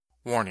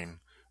Warning: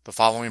 the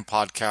following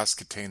podcast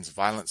contains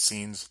violent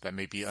scenes that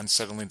may be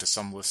unsettling to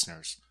some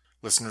listeners.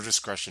 Listener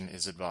discretion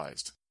is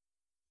advised.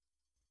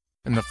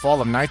 In the fall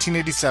of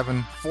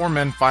 1987, four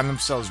men find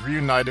themselves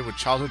reunited with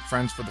childhood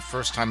friends for the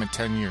first time in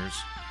 10 years.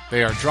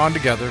 They are drawn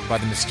together by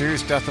the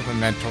mysterious death of a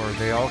mentor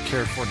they all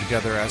cared for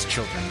together as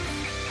children.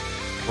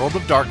 World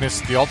of Darkness: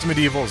 The Ultimate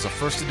Evil is a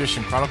first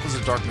edition Chronicles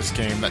of Darkness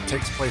game that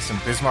takes place in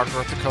Bismarck,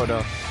 North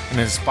Dakota, and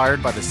is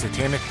inspired by the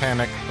Satanic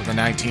Panic of the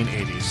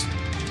 1980s.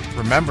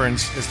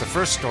 Remembrance is the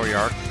first story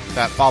arc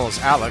that follows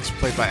Alex,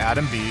 played by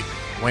Adam B.,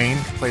 Wayne,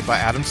 played by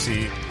Adam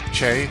C.,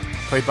 Che,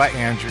 played by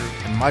Andrew,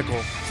 and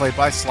Michael, played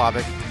by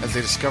Slavic, as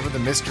they discover the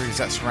mysteries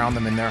that surround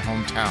them in their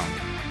hometown.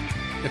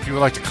 If you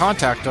would like to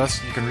contact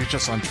us, you can reach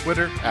us on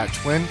Twitter at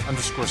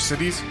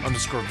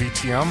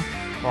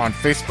twin_cities_VTM or on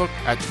Facebook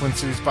at Twin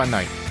Cities by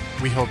Night.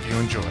 We hope you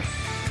enjoy.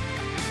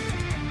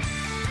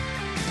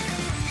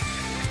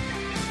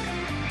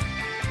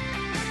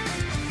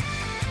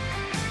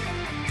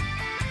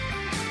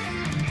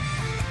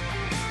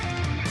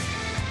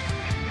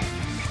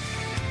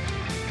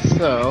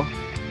 So,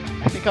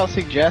 I think I'll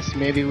suggest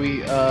maybe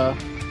we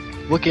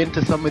look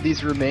into some of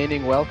these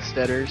remaining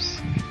Welksteaders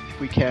if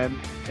we can,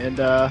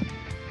 and I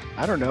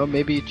don't know,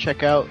 maybe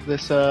check out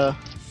this. I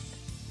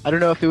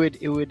don't know if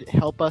it would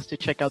help us to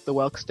check out the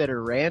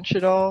Welksteader Ranch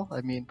at all.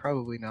 I mean,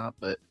 probably not,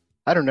 but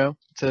I don't know.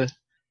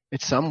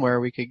 It's somewhere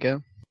we could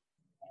go.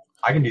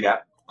 I can do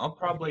that. I'll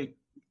probably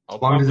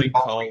long as it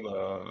call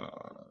the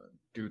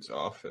dude's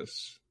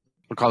office.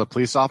 We'll call the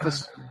police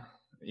office?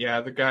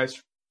 Yeah, the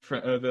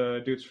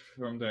dudes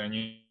from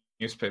the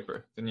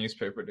newspaper. The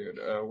newspaper dude.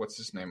 What's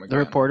his name again? The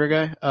reporter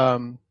guy?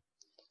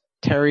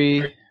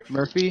 Terry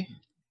Murphy?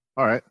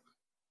 All right.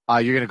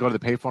 You're going to go to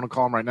the payphone and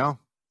call him right now?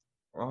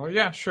 Oh,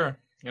 yeah, sure.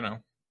 You know.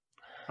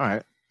 All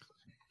right.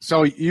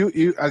 So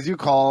you as you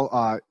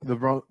call,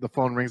 the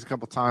phone rings a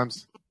couple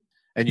times,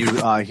 and you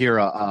hear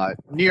a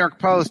New York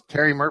Post,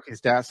 Terry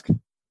Murphy's desk,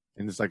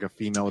 and it's like a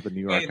female with a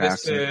New York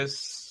accent. This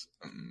is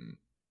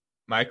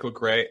Michael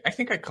Gray. I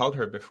think I called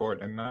her before,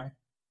 didn't I?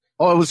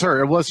 Oh, it was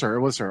her.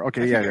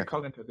 Okay, I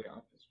called into the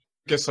office.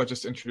 Guess I'll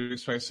just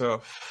introduce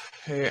myself.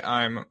 Hey,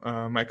 I'm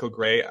Michael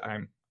Gray.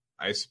 I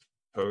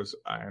suppose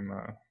I'm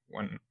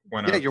one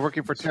of you're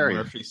working for Terry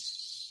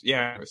Murphy's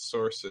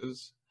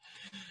sources.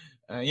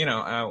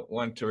 I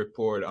want to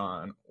report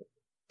on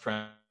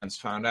friends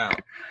found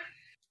out.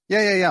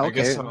 Okay. I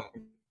guess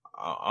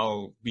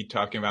I'll be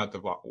talking about the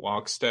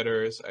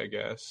Walksteaders, I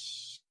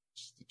guess.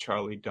 The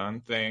Charlie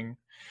Dunn thing.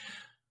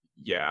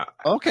 Yeah.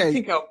 Okay. I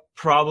think I'll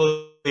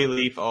probably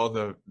leave all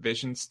the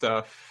Vision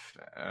stuff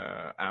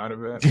out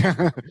of it.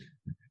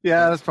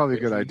 Yeah, that's probably a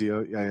good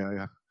idea.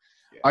 Yeah.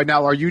 All right,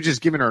 now, are you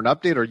just giving her an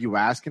update, or are you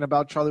asking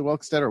about Charlie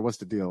Welkstead, or what's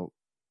the deal?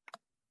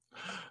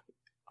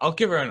 I'll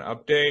give her an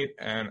update,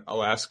 and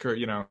I'll ask her,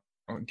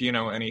 do you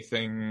know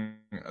anything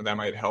that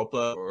might help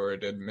us, or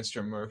did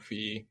Mr.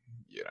 Murphy,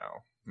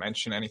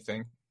 mention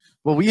anything?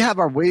 Well, we have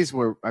our ways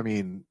where,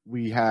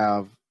 we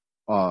have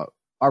our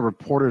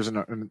reporters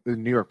in the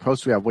New York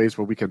Post. We have ways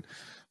where we can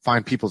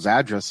find people's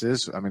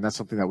addresses. That's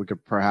something that we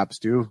could perhaps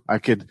do. I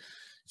could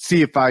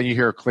see if you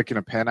hear a click in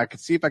a pen. I could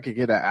see if I could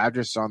get an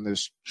address on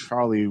this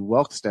Charlie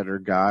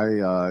Welksteader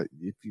guy.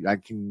 I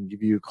can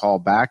give you a call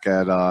back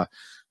at,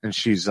 and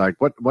she's like,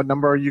 what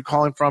number are you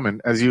calling from?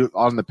 And as you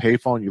on the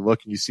payphone, you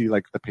look and you see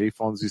like the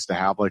payphones used to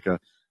have like a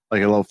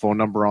little phone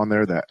number on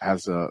there that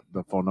has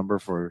the phone number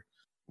for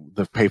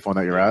the payphone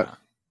that you're at.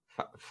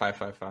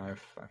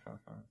 555.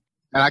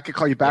 And I could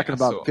call you back in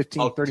about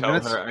 15, 30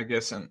 minutes. I'll tell her, I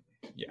guess. And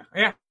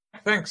yeah.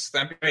 Thanks.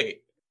 That'd be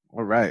great.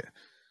 All right.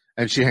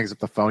 And she hangs up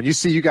the phone.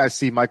 You guys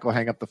see Michael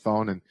hang up the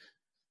phone, and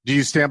do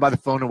you stand by the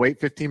phone and wait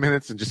 15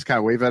 minutes and just kind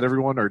of wave at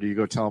everyone, or do you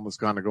go tell them what's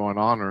kind of going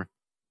on? Or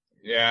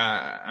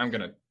yeah, I'm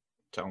gonna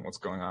tell them what's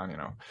going on.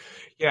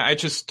 Yeah, I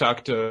just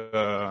talked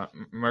to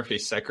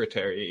Murphy's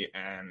secretary,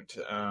 and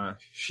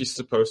she's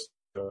supposed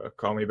to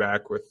call me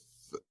back with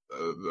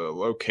the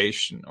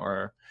location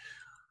or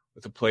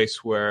with a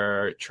place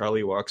where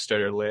Charlie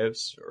Walksteader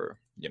lives, or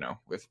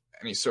with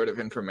any sort of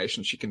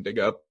information she can dig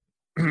up.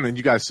 And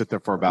you guys sit there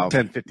for about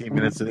 10, 15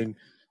 minutes, and then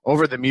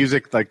over the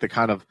music, like the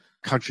kind of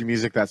country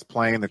music that's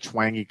playing, the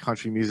twangy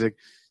country music,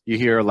 you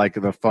hear like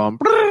the phone,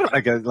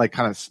 like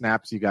kind of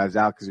snaps you guys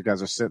out because you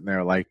guys are sitting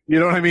there like, you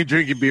know what I mean,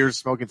 drinking beers,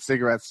 smoking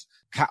cigarettes,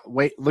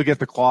 wait, look at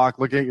the clock,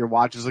 look at your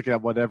watches, look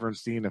at whatever, and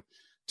seeing if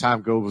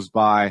time goes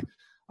by.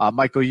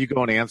 Michael, you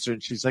go and answer,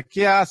 and she's like,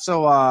 yeah,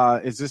 so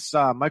is this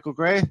Michael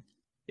Gray?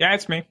 Yeah,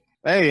 it's me.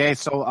 Hey,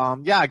 so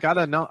I got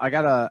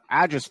a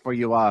address for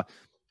you.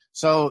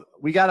 So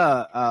we got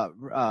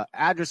a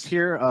address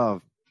here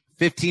of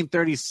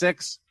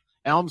 1536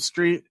 Elm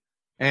Street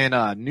in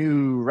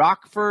New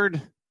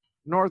Rockford,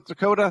 North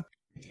Dakota.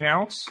 Anything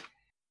else?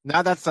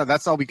 No,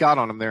 that's all we got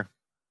on them there.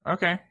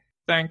 Okay,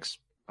 thanks.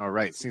 All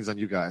right, scenes on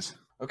you guys.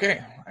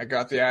 Okay, I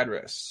got the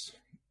address.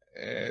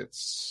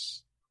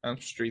 It's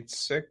Elm Street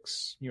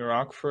 6, New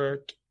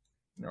Rockford,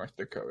 North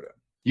Dakota.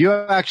 You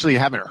actually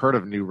haven't heard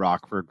of New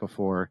Rockford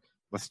before.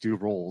 Let's do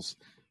rolls.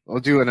 We'll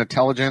do an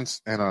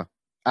intelligence and a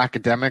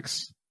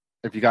academics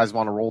if you guys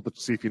want to roll to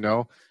see if you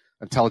know.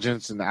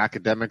 intelligence and the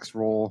academics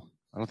roll.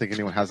 I don't think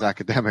anyone has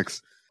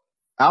academics.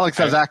 Alex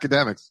has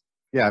academics.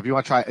 Yeah, if you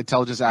want to try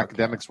intelligence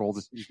academics roll,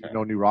 just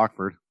know New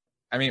Rockford.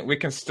 I mean, we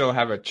can still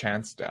have a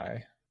chance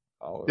die.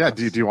 Yeah,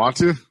 do you want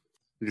to?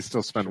 You can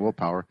still spend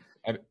willpower.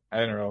 I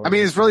don't know. I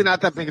mean, it's really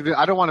not that big of a deal.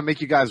 I don't want to make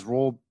you guys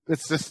roll.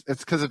 It's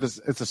because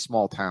it's a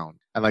small town,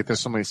 and like there's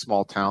so many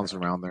small towns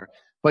around there.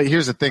 But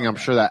here's the thing: I'm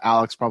sure that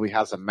Alex probably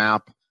has a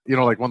map. You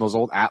know, like one of those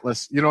old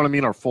atlas. You know what I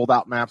mean, or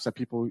fold-out maps that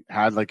people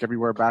had like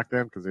everywhere back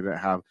then because they didn't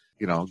have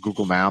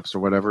Google Maps or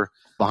whatever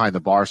behind the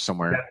bar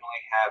somewhere. Definitely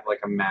have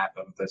like a map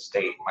of the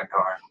state in my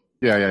car.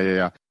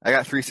 Yeah. I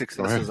got 3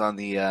 successes on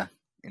the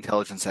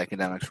intelligence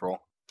academics roll.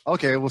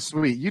 Okay, well,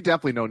 sweet. You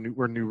definitely know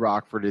where New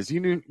Rockford is.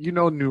 You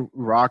know New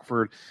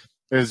Rockford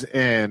is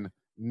in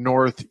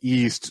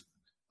northeast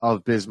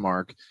of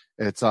Bismarck.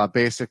 It's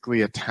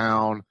basically a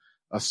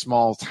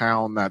small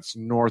town that's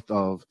north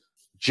of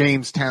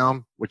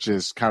Jamestown, which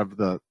is kind of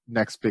the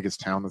next biggest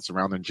town that's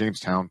around there.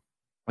 Jamestown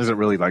isn't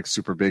really like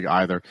super big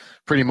either.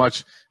 Pretty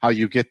much how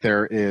you get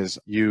there is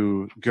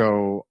you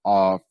go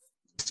off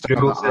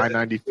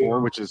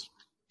I-94, which is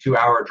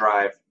 2-hour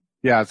drive.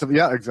 Yeah,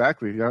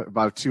 exactly. Yeah,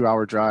 about a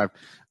 2-hour drive.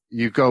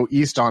 You go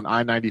east on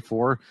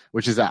I-94,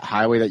 which is that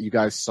highway that you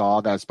guys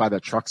saw that's by the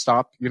truck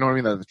stop. You know what I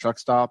mean? That the truck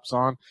stop's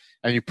on.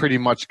 And you pretty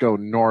much go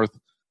north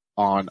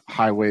on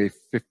Highway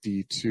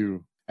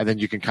 52. And then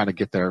you can kind of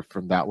get there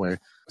from that way.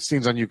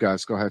 Scene's on you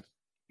guys. Go ahead.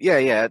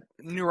 Yeah.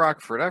 New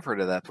Rockford. I've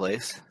heard of that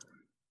place.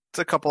 It's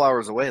a couple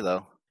hours away,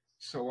 though.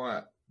 So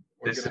what?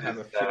 We're This going to have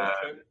a is, field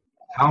trip?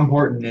 How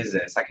important is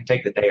this? I can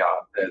take the day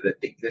off,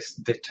 this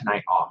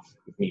tonight off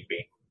if need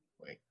be.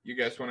 Wait, you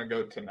guys want to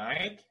go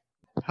tonight?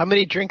 How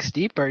many drinks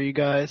deep are you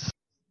guys?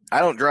 I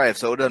don't drive,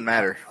 so it doesn't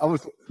matter.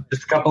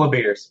 Just a couple of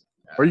beers.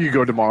 Or you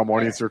go tomorrow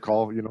morning. It's your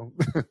call,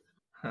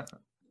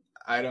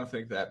 I don't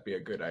think that'd be a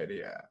good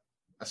idea,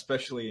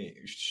 especially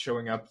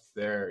showing up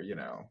there, in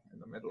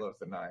the middle of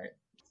the night.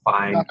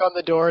 Fine. Knock on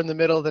the door in the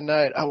middle of the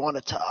night. I want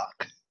to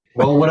talk.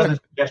 Well, what other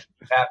suggestions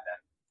do you have then?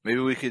 Maybe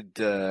we could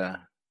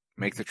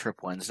make the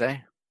trip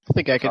Wednesday. I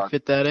think I could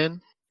fit that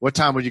in. What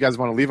time would you guys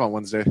want to leave on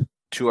Wednesday?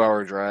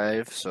 2-hour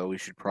drive, so we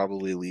should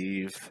probably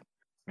leave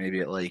maybe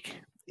at like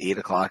 8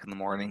 o'clock in the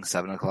morning,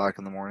 7 o'clock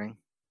in the morning,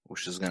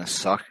 which is going to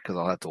suck because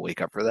I'll have to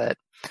wake up for that.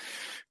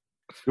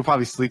 You'll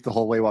probably sleep the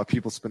whole way while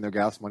people spend their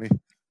gas money.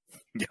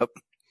 Yep.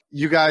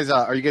 You guys,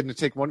 are you getting to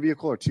take one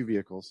vehicle or two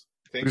vehicles?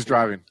 Who's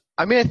driving?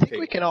 I mean, I think Take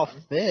we can all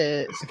one.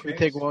 fit Just if we in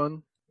take case.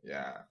 one.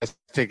 Yeah.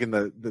 Taking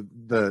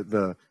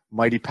the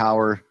Mighty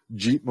Power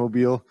Jeep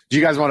Mobile. Do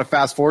you guys want to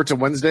fast forward to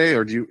Wednesday,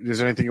 or is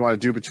there anything you want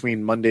to do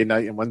between Monday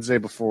night and Wednesday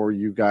before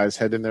you guys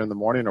head in there in the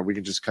morning, or we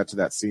can just cut to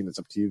that scene? It's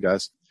up to you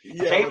guys.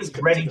 Dave is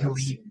ready to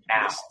leave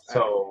now,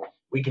 so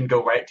we can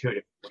go right to it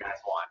if you guys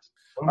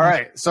want. All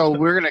right, so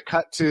we're gonna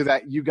cut to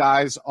that. You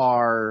guys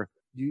are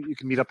you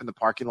can meet up in the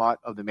parking lot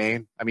of the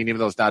main. I mean, even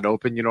though it's not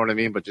open, you know what I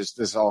mean. But just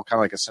this is all kind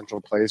of like a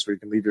central place where you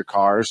can leave your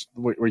cars,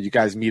 where you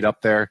guys meet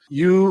up there.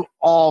 You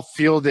all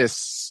feel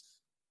this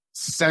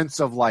sense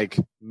of like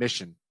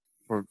mission,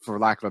 for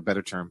lack of a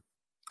better term.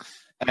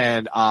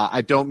 And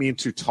I don't mean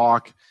to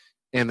talk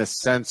in the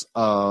sense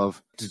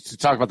of to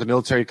talk about the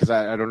military because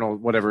I don't know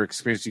whatever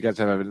experience you guys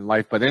have in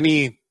life, but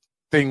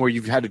anything where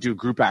you've had to do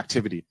group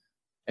activity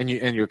and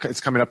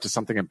it's coming up to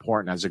something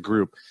important as a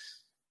group.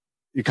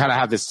 You kind of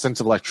have this sense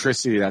of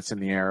electricity that's in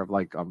the air of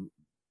like,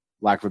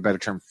 lack of a better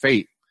term,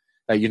 fate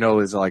that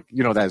is like,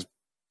 that is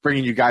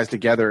bringing you guys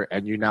together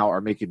and you now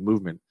are making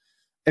movement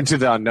into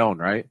the unknown,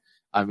 right?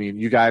 I mean,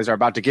 you guys are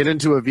about to get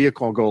into a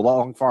vehicle and go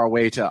long, far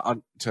away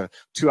to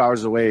 2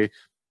 hours away,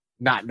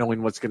 not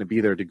knowing what's going to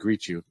be there to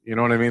greet you. You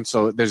know what I mean?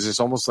 So there's this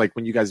almost like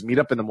when you guys meet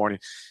up in the morning,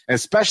 and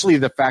especially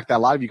the fact that a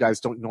lot of you guys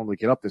don't normally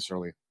get up this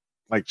early,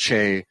 like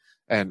Che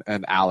and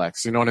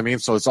Alex. You know what I mean?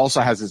 So it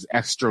also has this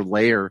extra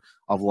layer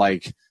of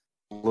like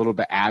a little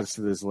bit adds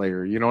to this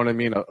layer. You know what I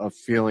mean? Of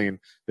feeling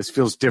this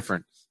feels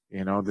different.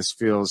 This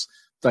feels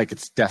like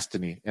it's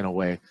destiny in a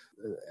way.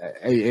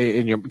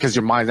 Because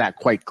your mind's not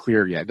quite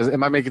clear yet.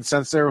 Am I making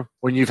sense there?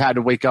 When you've had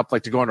to wake up,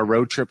 like to go on a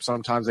road trip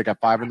sometimes, like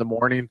at 5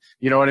 a.m,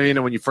 you know what I mean?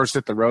 And when you first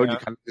hit the road, you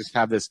kind of just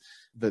have this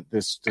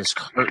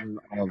curtain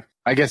of,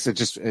 I guess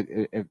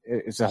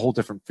it's a whole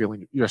different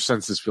feeling. Your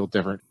senses feel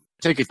different.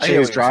 Take it,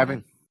 Che's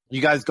driving.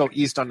 You guys go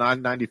east on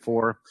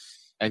 994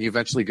 and you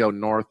eventually go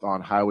north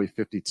on Highway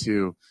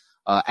 52.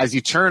 As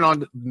you turn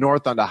on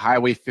north onto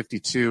Highway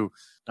 52,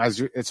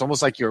 it's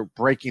almost like you're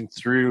breaking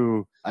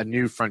through a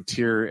new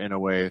frontier in a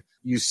way.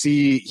 You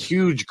see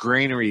huge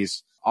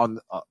granaries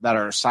that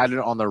are sited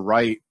on the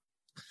right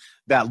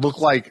that look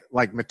like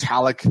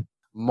metallic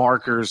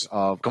markers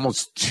of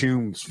almost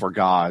tombs for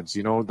gods.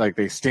 Like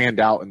they stand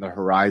out in the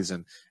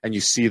horizon, and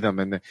you see them,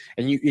 and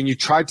you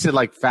try to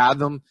like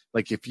fathom,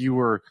 like if you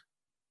were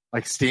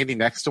like standing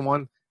next to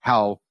one,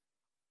 how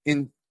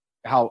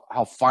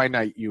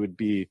finite you would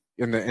be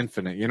in the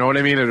infinite. You know what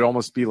I mean? It'd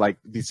almost be like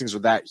these things are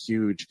that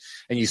huge,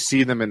 and you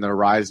see them in the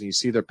horizon. You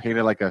see they're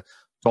painted like a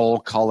dull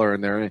color,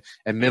 and they're in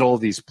the middle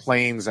of these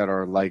plains that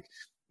are like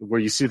where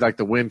you see like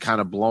the wind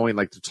kind of blowing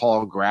like the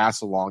tall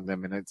grass along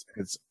them, and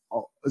it's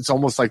it's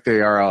almost like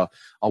they are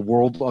a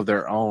world of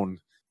their own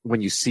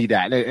when you see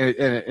that.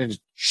 And it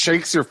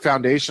shakes your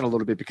foundation a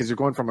little bit because you're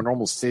going from a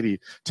normal city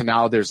to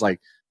now there's like,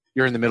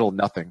 you're in the middle of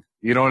nothing.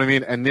 You know what I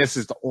mean? And this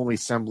is the only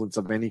semblance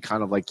of any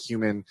kind of like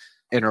human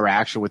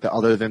interaction with it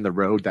other than the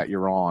road that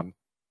you're on,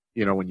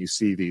 you know, when you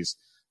see these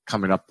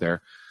coming up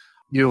there.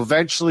 You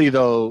eventually,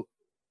 though,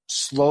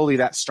 slowly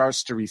that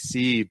starts to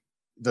recede.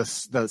 The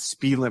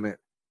speed limit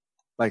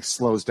like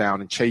slows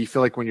down. And Che, you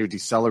feel like when you're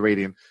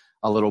decelerating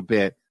a little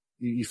bit,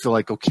 you feel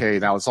like, okay,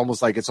 now it's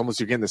almost you're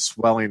getting this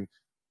swelling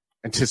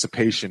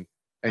anticipation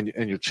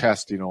in your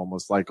chest, you know,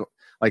 almost like,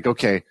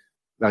 okay,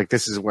 like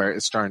this is where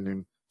it's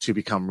starting to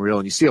become real.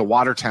 And you see a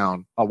water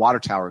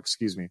tower,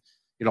 excuse me,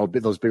 you know,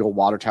 those big old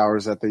water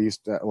towers that they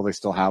they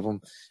still have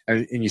them.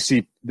 And you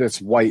see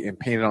this white and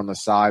painted on the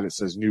side. It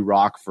says New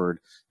Rockford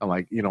and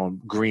like, you know,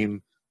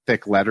 green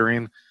thick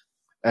lettering.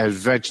 And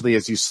eventually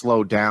as you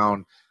slow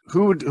down,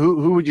 who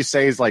would you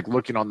say is like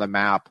looking on the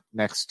map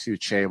next to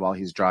Che while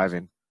he's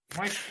driving?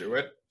 Mike, do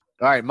it.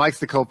 All right, Mike's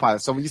the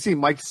co-pilot. So when you see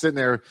Mike sitting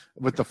there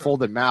with the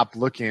folded map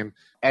looking,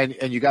 and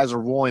you guys are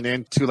rolling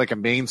into like a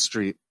main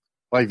street,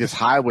 like this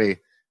highway,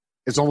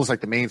 it's almost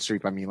like the main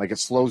street. I mean, like it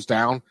slows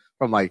down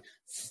from like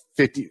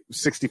 50,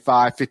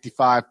 65,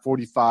 55,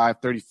 45,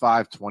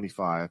 35,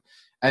 25.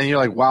 And you're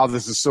like, wow,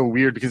 this is so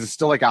weird because it's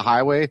still like a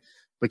highway,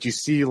 but you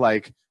see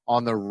like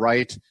on the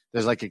right,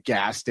 there's like a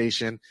gas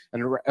station,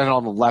 and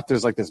on the left,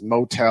 there's like this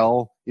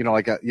motel, you know,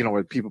 like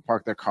where people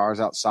park their cars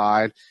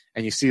outside,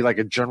 and you see like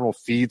a general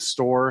feed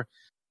store,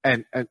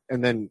 and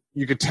then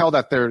you could tell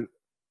that they're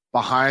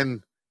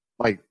behind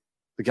like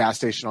the gas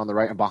station on the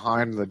right and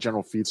behind the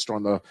general feed store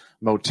and the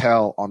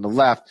motel on the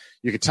left.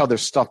 You could tell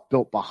there's stuff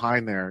built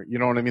behind there. You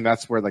know what I mean?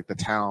 That's where like the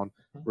town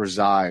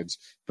resides,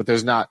 but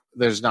there's not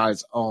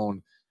its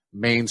own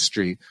main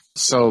street.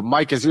 So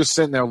Mike, as you're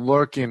sitting there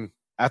looking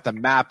at the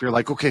map, you're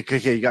like, okay,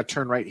 you got to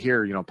turn right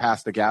here, you know,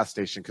 past the gas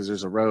station because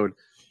there's a road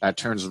that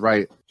turns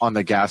right on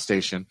the gas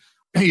station.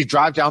 You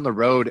drive down the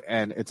road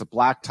and it's a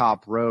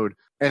blacktop road,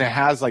 and it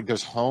has like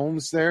there's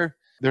homes there.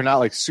 They're not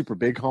like super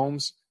big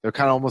homes. They're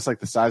kind of almost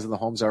like the size of the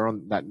homes that are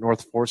on that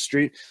North 4th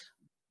Street.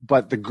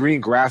 But the green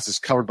grass is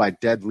covered by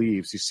dead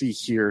leaves. You see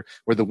here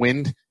where the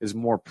wind is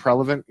more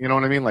prevalent, you know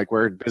what I mean? Like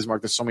where in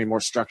Bismarck, there's so many more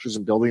structures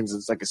and buildings.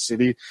 It's like a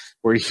city.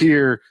 Where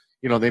here,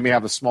 you know, they may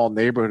have a small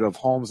neighborhood of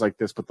homes like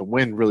this, but the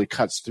wind really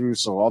cuts through.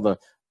 So all the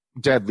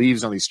dead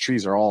leaves on these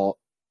trees are all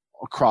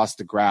across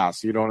the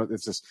grass. You know,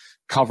 it just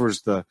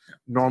covers the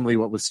normally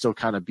what would still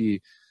kind of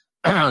be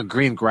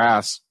green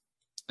grass.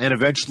 And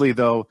eventually,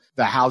 though,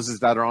 the houses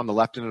that are on the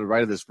left and the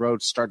right of this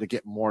road start to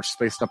get more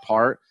spaced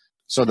apart.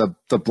 So the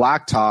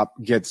blacktop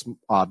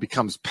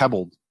becomes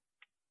pebbled,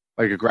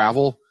 like a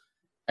gravel,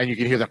 and you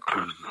can hear the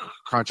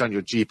crunch on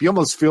your Jeep. You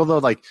almost feel though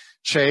like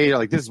Che,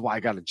 like this is why I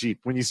got a Jeep.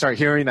 When you start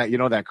hearing that, you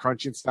know, that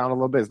crunching sound a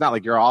little bit. It's not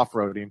like you're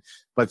off-roading,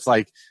 but it's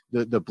like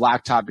the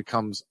blacktop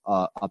becomes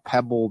a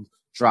pebbled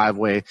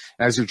driveway.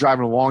 And as you're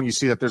driving along, you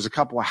see that there's a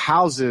couple of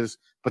houses,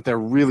 but they're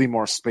really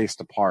more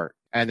spaced apart.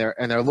 And they're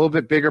a little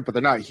bit bigger, but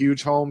they're not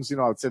huge homes. You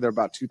know, I would say they're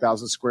about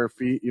 2,000 square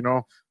feet, you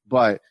know,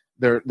 but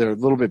they're a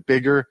little bit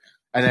bigger.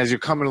 And as you're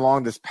coming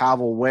along this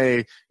Pavel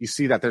Way, you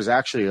see that there's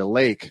actually a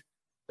lake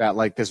that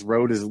like this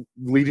road is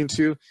leading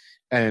to.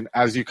 And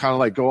as you kind of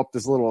like go up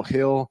this little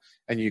hill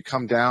and you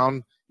come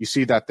down, you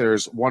see that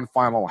there's one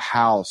final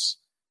house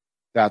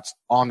that's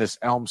on this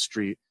Elm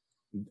Street.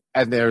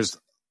 And there's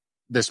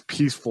this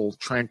peaceful,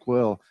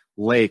 tranquil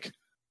lake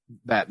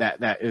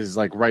that is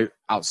like right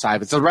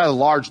outside. It's a rather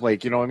large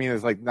lake, you know what I mean?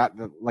 It's like not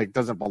like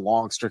doesn't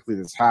belong strictly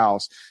to this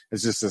house.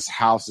 It's just this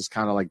house is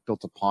kind of like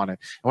built upon it.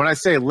 And when I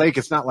say lake,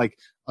 it's not like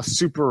a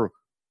super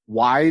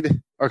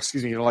wide, or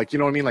excuse me, you know what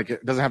I mean? Like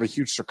it doesn't have a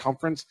huge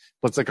circumference,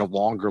 but it's like a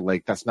longer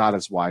lake that's not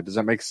as wide. Does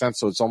that make sense?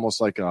 So it's almost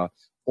like a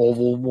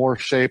oval more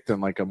shaped than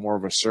like a more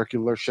of a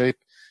circular shape.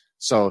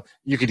 So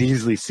you could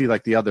easily see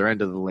like the other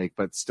end of the lake,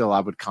 but still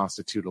I would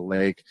constitute a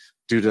lake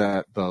due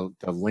to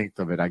the length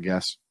of it, I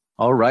guess.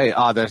 All right.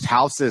 The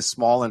house is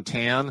small and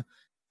tan.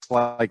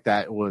 Like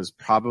that was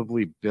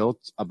probably built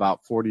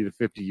about 40 to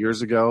 50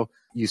 years ago.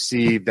 You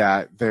see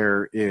that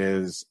there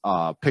is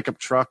a pickup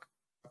truck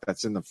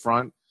that's in the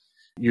front.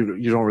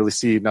 You don't really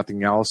see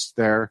nothing else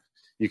there.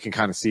 You can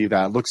kind of see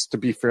that it looks to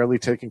be fairly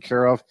taken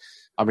care of.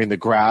 I mean, the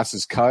grass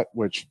is cut,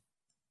 which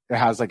it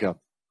has like a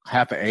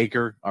half an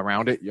acre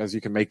around it, as you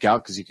can make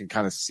out, because you can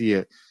kind of see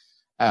it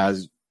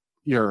as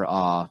you're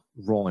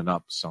rolling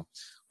up. So,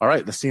 all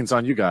right, the scene's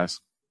on you guys.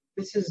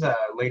 This is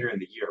later in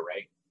the year,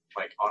 right?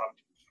 Like autumn?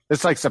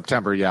 It's like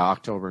September, yeah,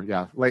 October,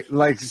 yeah. Like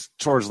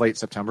towards late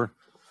September.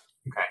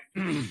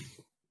 Okay.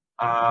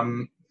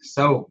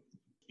 So,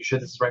 you sure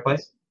this is the right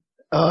place?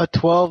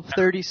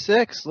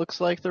 12:36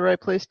 looks like the right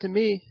place to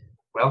me.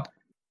 Well,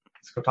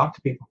 let's go talk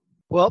to people.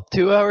 Well,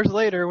 2 hours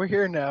later, we're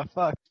here now.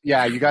 Fuck.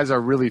 Yeah, you guys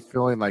are really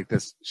feeling like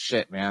this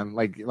shit, man.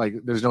 Like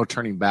there's no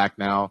turning back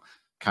now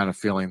kind of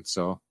feeling.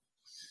 So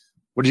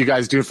what are you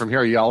guys doing from here?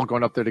 Are you all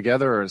going up there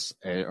together,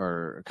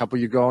 or a couple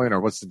of you going,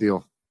 or what's the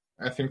deal?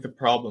 I think the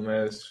problem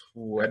is,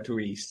 what do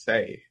we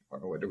say or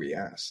what do we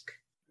ask?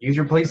 Use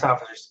your police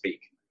officer speak.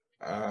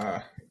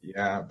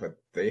 Yeah, but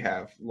they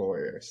have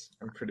lawyers.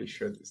 I'm pretty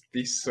sure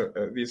these are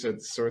the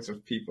sorts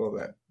of people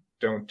that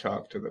don't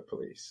talk to the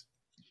police.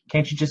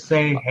 Can't you just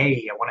say,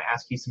 "Hey, I want to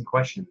ask you some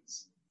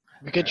questions"?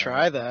 We could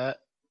try that.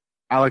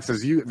 Alex,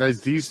 as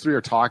these three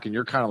are talking,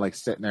 you're kind of like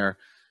sitting there,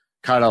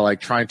 kind of like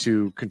trying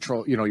to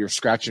control. You're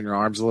scratching your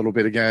arms a little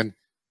bit again.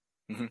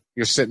 Mhm.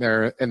 You're sitting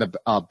there in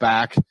the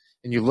back,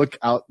 and you look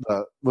out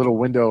the little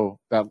window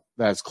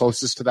that's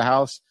closest to the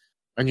house,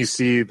 and you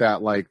see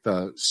that like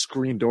the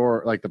screen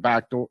door, like the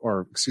back door,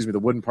 or excuse me, the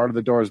wooden part of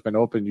the door has been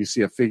opened. You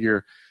see a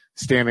figure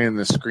standing in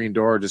the screen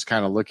door, just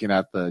kind of looking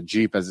at the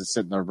Jeep as it's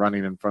sitting there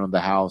running in front of the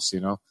house.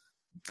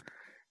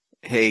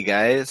 Hey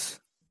guys,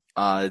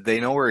 they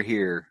know we're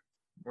here,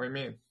 What do you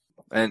mean?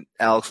 and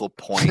Alex will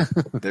point.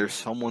 There's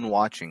someone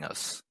watching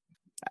us.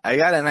 I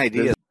got an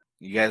idea.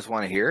 You guys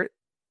want to hear it?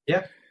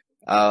 Yeah.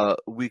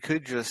 We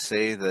could just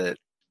say that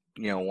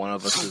one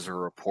of us is a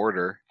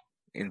reporter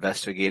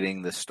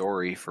investigating the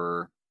story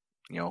for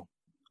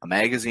a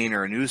magazine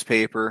or a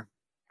newspaper.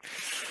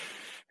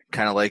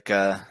 Kind of like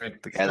the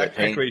guy that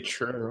technically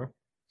true,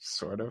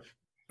 sort of.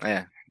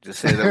 Yeah, just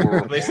say that we're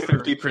At least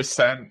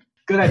 50%.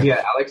 Good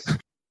idea, Alex.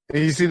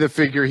 And you see the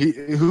figure.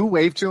 Who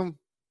waved to him?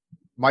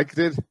 Mike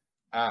did.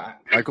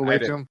 Michael I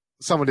waved did. to him.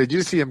 Someone did.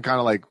 You see him kind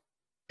of like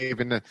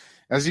waving.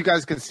 As you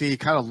guys can see, he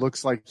kind of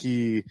looks like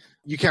you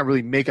can't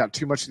really make out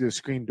too much through the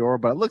screen door,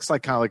 but it looks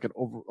like kind of like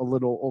a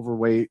little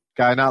overweight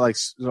guy, not like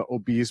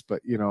obese,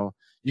 but you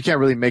can't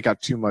really make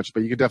out too much,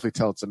 but you can definitely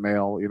tell it's a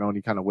male, and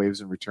he kind of waves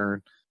in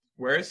return.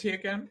 Where is he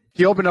again?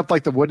 He opened up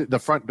like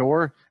the front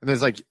door, and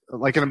there's like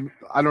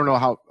I don't know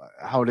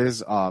how it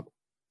is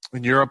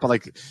in Europe, but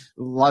like a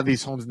lot of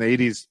these homes in the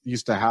 80s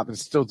used to have, and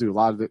still do, a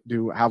lot of it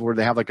do have where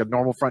they have like a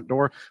normal front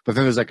door, but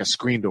then there's like a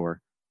screen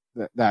door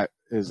that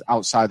is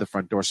outside the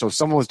front door. So if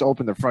someone was to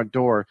open the front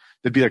door,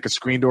 there'd be like a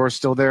screen door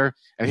still there,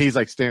 and he's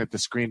like standing at the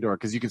screen door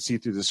because you can see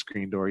through the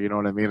screen door, you know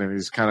what I mean? And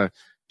he's kind of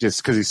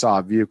just because he saw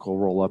a vehicle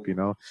roll up,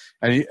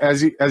 and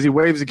as he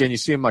waves again, you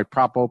see him like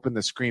prop open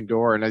the screen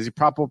door, and as he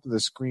prop open the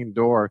screen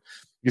door,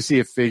 you see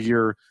a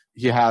figure.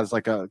 He has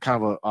like a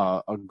kind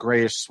of a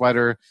grayish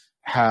sweater,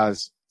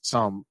 has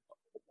some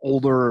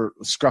older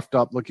scruffed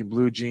up looking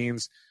blue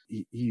jeans.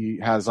 He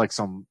has like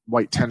some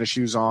white tennis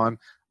shoes on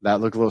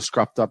that look a little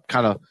scruffed up,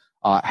 kind of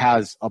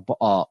has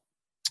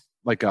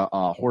like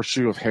a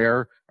horseshoe of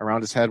hair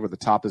around his head where the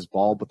top is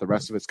bald, but the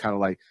rest of it's kind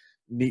of like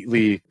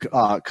neatly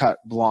cut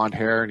blonde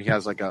hair, and he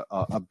has like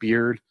a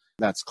beard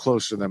that's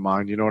closer than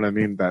mine. You know what I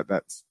mean?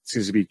 That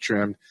seems to be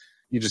trimmed.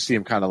 You just see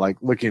him kind of like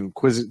looking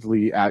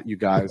inquisitively at you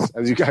guys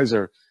as you guys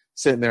are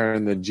sitting there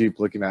in the Jeep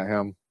looking at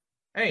him.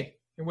 Hey,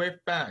 he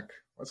waved back.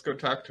 Let's go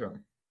talk to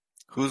him.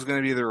 Who's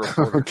going to be the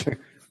reporter? Okay.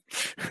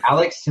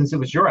 Alex, since it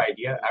was your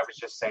idea, I was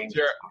just saying.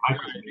 Sure.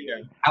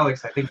 Yeah.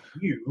 Alex, I think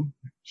you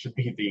should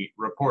be the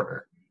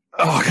reporter.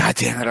 Oh, God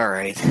damn it. All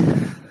right.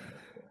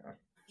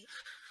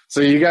 So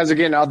you guys are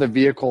getting out of the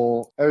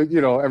vehicle.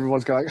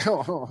 Everyone's kind of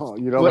like,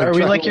 Are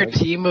we like your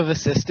team of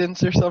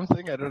assistants or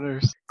something? I don't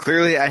understand.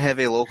 Clearly, I have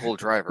a local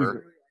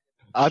driver.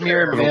 I'm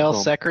your Sure. male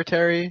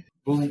secretary.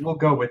 We'll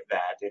go with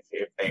that if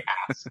they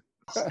ask.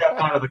 Step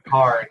out of the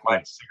car and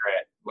light a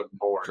cigarette. Look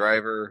bored.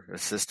 Driver,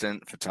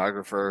 assistant,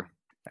 photographer.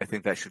 I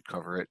think that should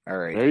cover it. All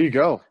right. There you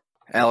go.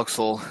 Alex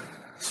will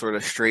sort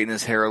of straighten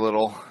his hair a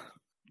little,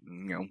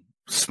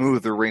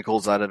 smooth the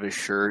wrinkles out of his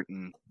shirt.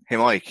 And hey,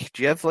 Mike,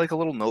 do you have like a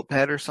little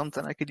notepad or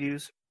something I could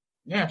use?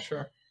 Yeah,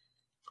 sure.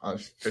 I'll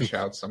just fish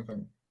out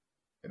something,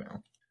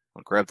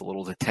 I'll grab the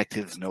little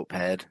detective's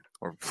notepad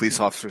or police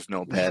officer's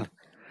notepad,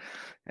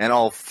 and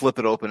I'll flip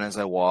it open as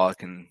I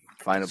walk and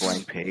find a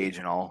blank page,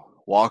 and I'll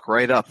walk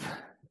right up.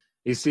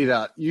 You see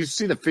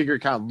the figure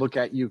kind of look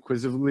at you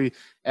inquisitively,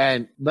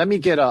 and let me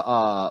get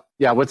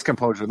what's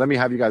composure? Let me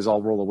have you guys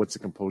all roll a what's a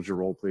composure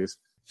roll, please.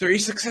 3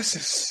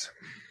 successes.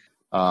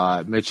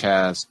 Mitch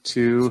has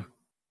 2,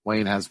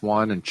 Wayne has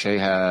 1, and Che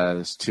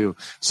has 2.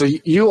 So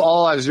you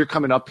all, as you're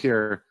coming up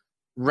here,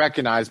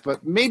 recognize,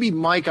 but maybe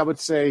Mike, I would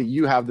say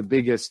you have the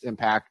biggest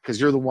impact because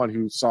you're the one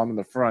who saw him in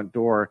the front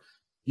door.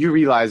 You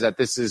realize that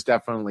this is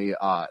definitely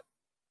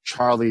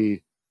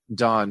Charlie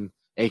Dunn,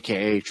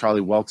 a.k.a.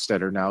 Charlie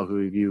Welkstetter now, who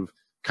you've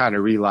kind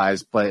of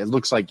realized, but it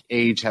looks like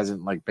age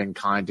hasn't like been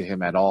kind to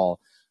him at all.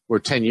 Where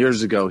 10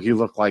 years ago, he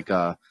looked like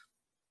a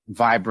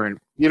vibrant,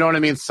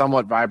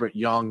 somewhat vibrant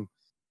young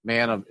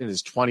man in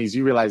his 20s.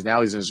 You realize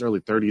now he's in his early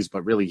 30s,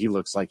 but really he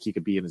looks like he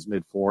could be in his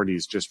mid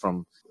 40s just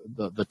from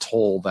the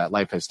toll that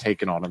life has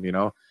taken on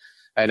him,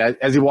 And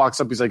as he walks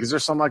up, he's like, "Is there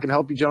something I can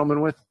help you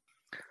gentlemen with?"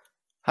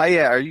 Hi,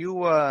 yeah, are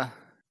you,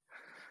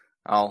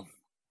 I'll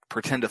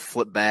pretend to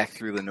flip back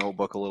through the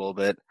notebook a little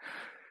bit.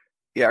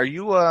 Yeah, are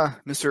you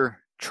Mr.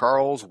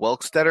 Charles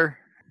Welkstetter?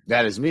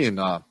 That is me, and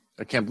I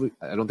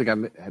don't think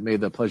I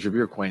made the pleasure of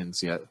your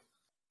acquaintance yet.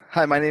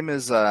 Hi, my name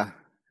is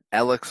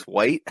Alex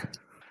White.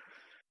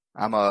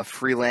 I'm a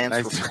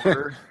freelance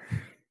reporter.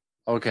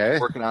 Okay.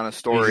 Working on a He's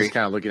story. just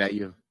kind of looking at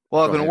you.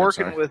 Well, I've Go been ahead, I'm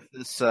working sorry. with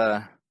this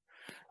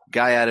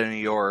guy out of New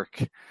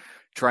York,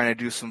 trying to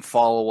do some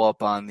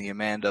follow-up on the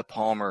Amanda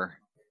Palmer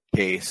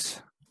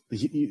case.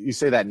 You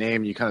say that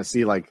name, you kind of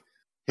see like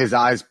his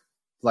eyes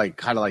like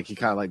kind of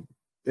like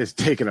is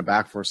taken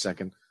aback for a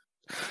second.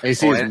 And you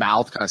see his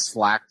mouth kind of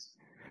slack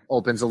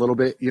opens a little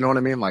bit. You know what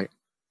I mean? Like,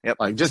 Yep.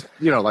 like just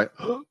like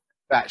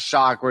that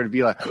shock where it'd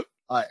be like,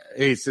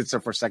 he sits there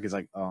for a second. He's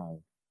like,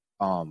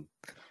 and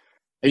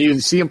you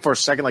see him for a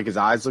second, like his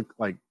eyes look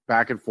like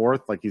back and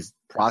forth, like he's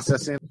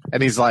processing,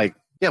 and he's like,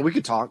 "Yeah, we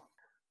could talk." All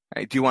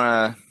right, do you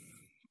want to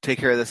take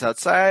care of this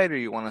outside, or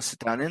you want to sit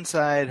down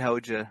inside? How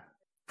would you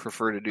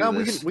prefer to do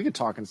this? We can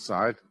talk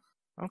inside.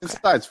 Okay.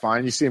 Inside's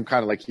fine. You see him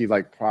kind of like he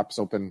like props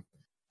open,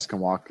 can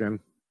walk in.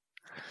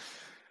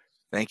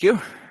 Thank you.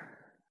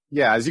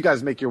 Yeah, as you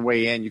guys make your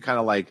way in, you kind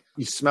of like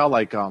you smell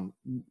like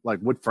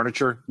wood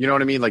furniture. You know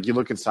what I mean? Like you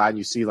look inside and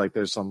you see like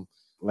there's some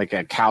like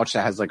a couch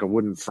that has like a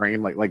wooden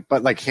frame,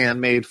 but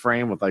handmade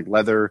frame with like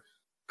leather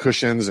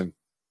cushions, and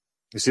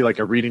you see like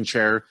a reading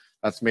chair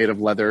that's made of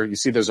leather. You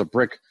see there's a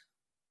brick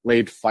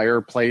laid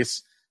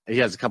fireplace. He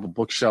has a couple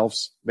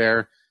bookshelves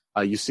there.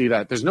 You see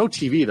that there's no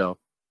TV though,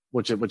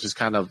 which is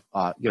kind of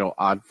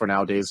odd for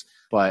nowadays.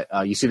 But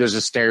you see there's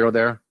a stereo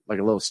there, like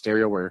a little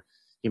stereo where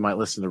he might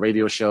listen to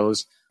radio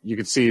shows. You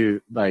can see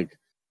like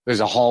there's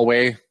a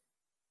hallway.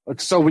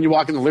 So when you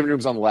walk in, the living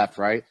room's on the left,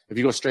 right? If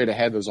you go straight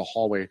ahead, there's a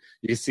hallway.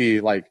 You can see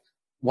like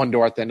one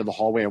door at the end of the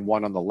hallway and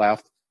one on the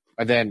left.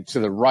 And then to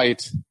the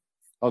right,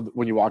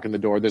 when you walk in the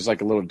door, there's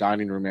like a little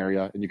dining room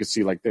area, and you can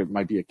see like there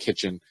might be a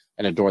kitchen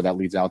and a door that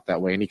leads out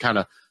that way. And he kind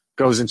of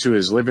goes into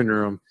his living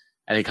room,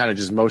 and he kind of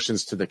just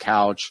motions to the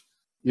couch.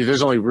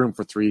 There's only room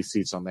for 3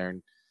 seats on there,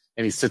 and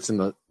he sits in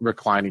the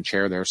reclining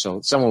chair there.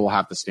 So someone will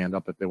have to stand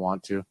up if they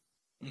want to.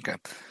 Okay.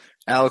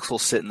 Alex will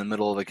sit in the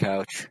middle of the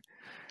couch.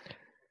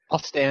 I'll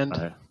stand.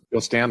 All right.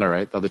 You'll stand, all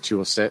right. The other 2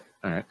 will sit.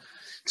 All right.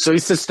 So he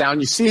sits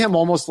down. You see him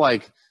almost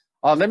like,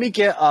 let me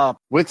get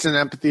wits and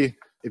empathy.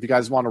 If you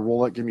guys want to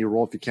roll it, give me a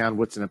roll if you can.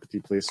 Wits and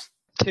empathy, please.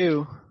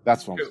 2.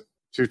 That's one.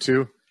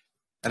 2.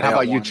 And I how got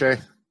about you, one. Che?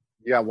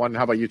 You got 1.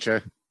 How about you,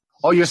 Che?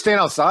 Oh, you're staying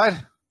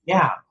outside?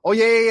 Yeah. Oh,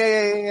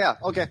 yeah.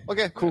 Okay,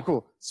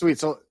 cool. Sweet.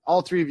 So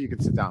all 3 of you can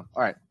sit down.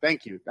 All right.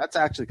 Thank you. That's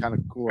actually kind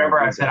of cool.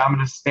 Remember, I said I'm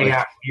going to stay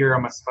out here.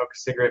 I'm going to smoke a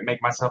cigarette,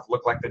 make myself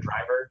look like the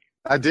driver.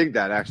 I dig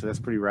that, actually. That's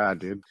pretty rad,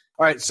 dude.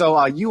 All right,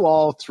 so you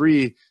all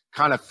 3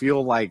 kind of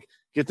feel like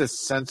get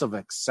this sense of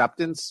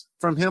acceptance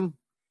from him.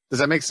 Does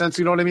that make sense?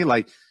 You know what I mean?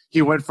 Like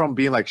he went from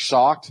being like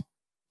shocked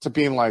to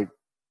being like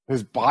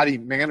his body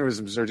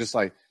mannerisms are just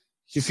like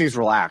he seems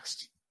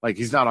relaxed, like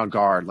he's not on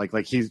guard,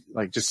 like he's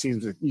like just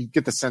seems you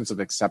get the sense of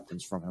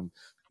acceptance from him.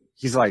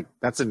 He's like,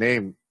 "That's a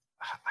name.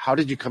 How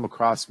did you come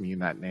across me in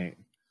that name?"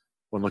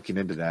 When looking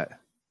into that.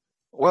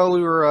 Well,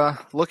 we were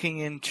looking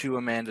into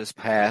Amanda's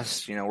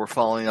past. You know, we're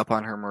following up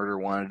on her murder,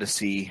 wanted to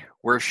see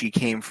where she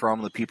came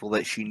from, the people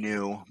that she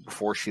knew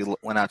before she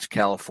went out to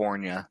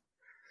California.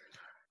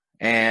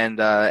 And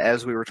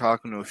as we were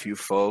talking to a few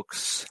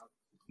folks,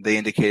 they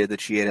indicated that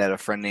she had a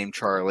friend named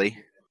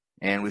Charlie,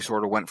 and we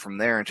sort of went from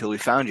there until we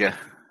found you.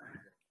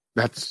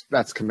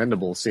 That's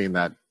commendable, seeing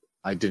that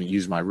I didn't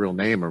use my real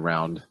name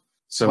around.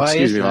 So Why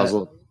excuse is me, that?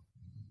 Oswald.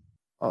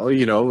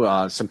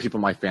 Oh, some people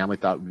in my family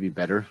thought it would be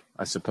better,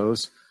 I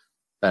suppose,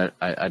 that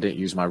I didn't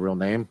use my real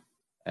name,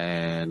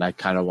 and I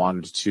kind of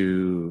wanted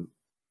to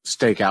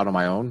stake out on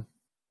my own,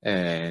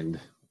 and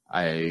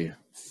I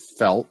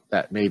felt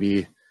that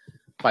maybe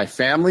my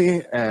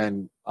family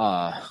and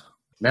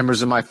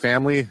members of my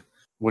family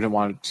wouldn't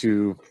want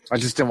to. I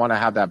just didn't want to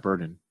have that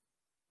burden,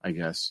 I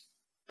guess.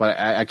 But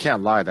I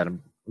can't lie that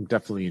I'm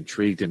definitely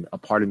intrigued, and a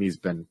part of me has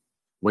been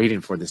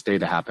waiting for this day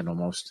to happen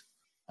almost.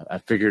 I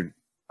figured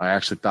I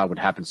actually thought it would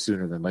happen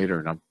sooner than later,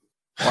 and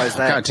Why is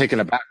that? kind of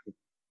taken aback.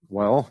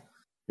 Well,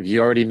 if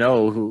you already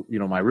know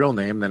my real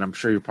name, then I'm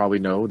sure you probably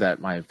know that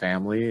my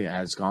family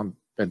has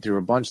been through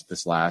a bunch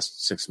this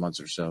last 6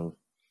 months or so.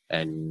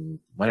 And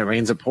when it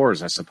rains, it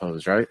pours, I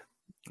suppose, right?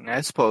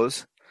 I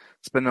suppose.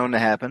 It's been known to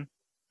happen.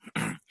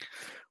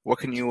 What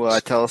can you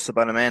tell us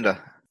about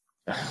Amanda?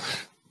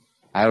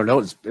 I don't know.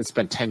 It's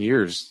been 10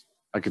 years.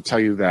 I could tell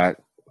you that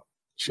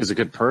she was a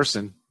good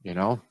person,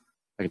 I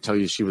could tell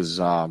you she was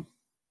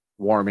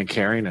warm and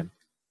caring,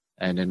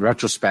 and in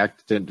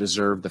retrospect, didn't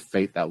deserve the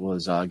fate that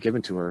was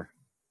given to her.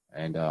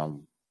 And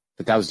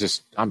but that was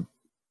just, I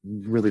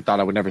really thought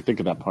I would never think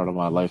of that part of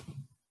my life.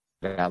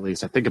 At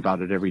least I think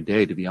about it every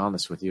day, to be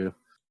honest with you.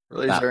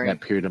 Really, is there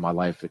That period of my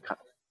life.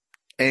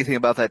 anything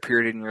about that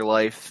period in your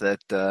life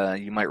that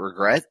you might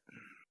regret?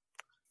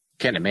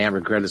 Can't a man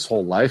regret his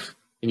whole life?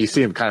 And you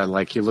see him kind of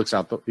like he looks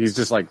out. He's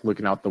just like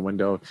looking out the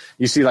window.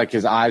 You see like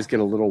his eyes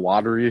get a little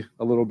watery,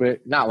 a little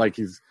bit. Not like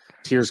he's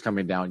tears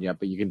coming down yet,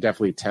 but you can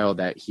definitely tell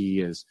that he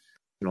is,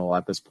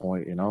 at this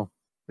point.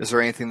 Is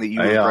there anything that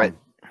you regret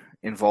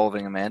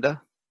involving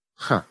Amanda?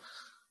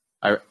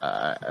 I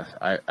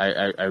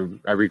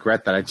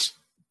regret that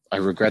I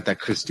regret that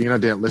Christina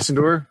didn't listen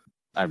to her.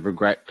 I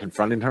regret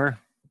confronting her.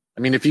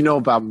 I mean, if you know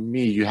about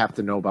me, you have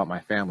to know about my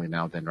family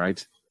now, then,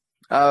 right?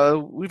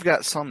 We've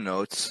got some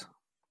notes.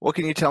 What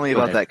can you tell me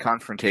about Okay. that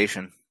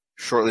confrontation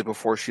shortly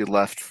before she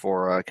left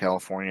for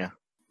California?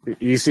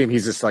 You see him,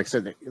 he's just like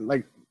sitting,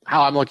 like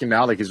how I'm looking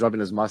now, like he's rubbing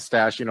his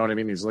mustache, you know what I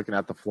mean? He's looking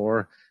at the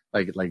floor,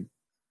 like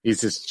he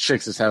just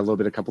shakes his head a little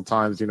bit a couple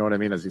times, you know what I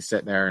mean, as he's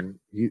sitting there, and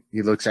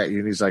he looks at you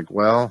and he's like,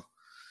 well,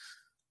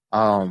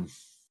 to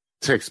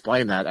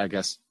explain that, I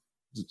guess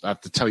I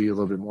have to tell you a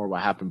little bit more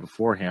what happened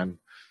beforehand.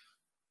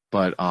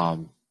 But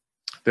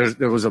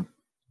there was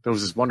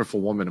this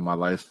wonderful woman in my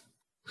life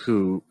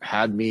who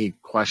had me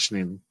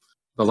questioning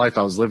the life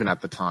I was living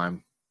at the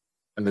time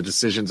and the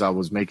decisions I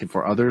was making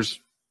for others,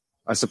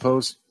 I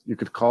suppose you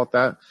could call it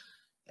that,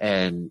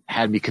 and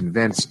had me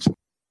convinced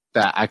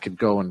that I could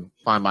go and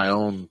find my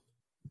own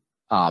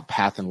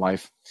path in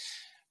life.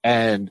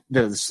 And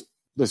this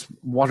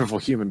wonderful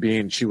human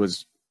being, she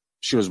was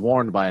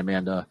warned by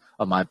Amanda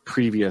of my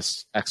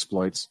previous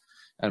exploits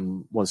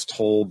and was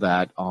told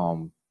that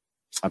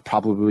I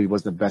probably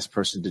wasn't the best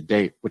person to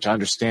date, which I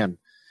understand.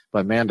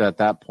 But Amanda at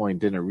that point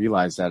didn't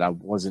realize that I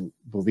wasn't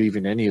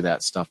believing any of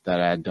that stuff that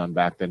I had done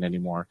back then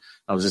anymore.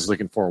 I was just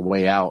looking for a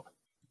way out.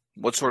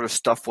 What sort of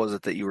stuff was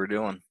it that you were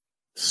doing?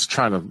 Just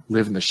trying to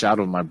live in the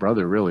shadow of my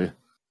brother, really.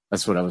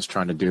 That's what I was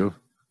trying to do.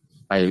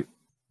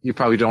 You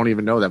probably don't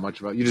even know that much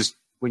about. You just,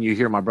 when you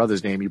hear my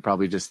brother's name, you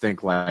probably just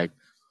think like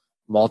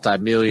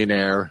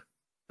multi-millionaire,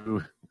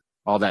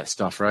 all that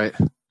stuff, right?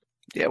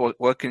 Yeah,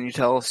 what can you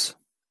tell us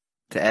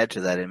to add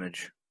to that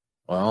image?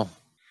 Well,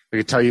 I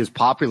could tell you he was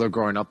popular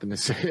growing up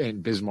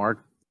in Bismarck,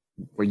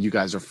 where you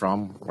guys are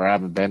from, where I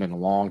haven't been in a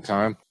long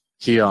time.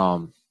 He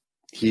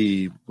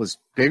was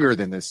bigger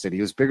than this city.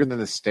 He was bigger than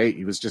the state.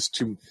 He was just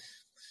too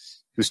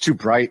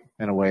bright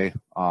in a way,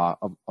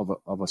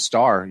 of a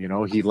star. You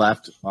know, he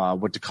left,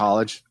 went to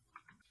college,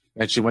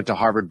 eventually went to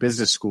Harvard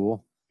Business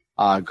School,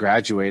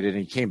 graduated,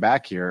 and he came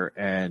back here,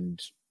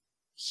 and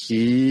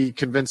he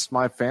convinced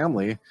my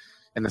family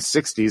in the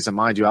 60s. And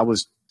mind you, I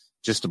was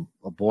just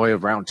a boy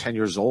around 10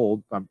 years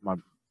old.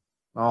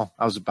 I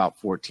was about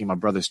 14. My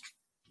brother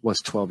was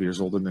 12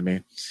 years older than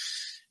me.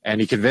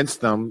 And he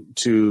convinced them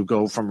to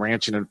go from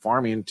ranching and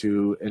farming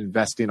to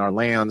investing our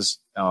lands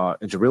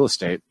into real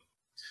estate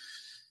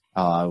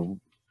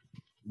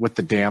with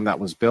the dam that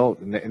was built.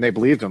 And they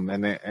believed him,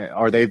 and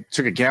they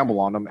took a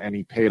gamble on him, and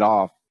he paid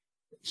off.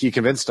 He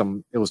convinced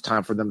them it was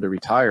time for them to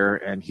retire,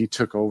 and he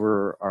took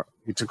over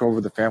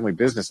the family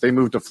business. They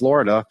moved to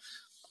Florida.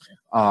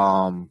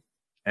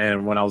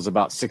 And when I was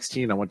about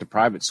 16, I went to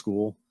private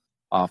school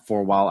for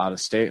a while out of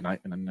state, and I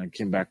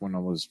came back when I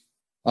was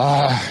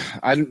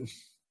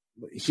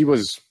he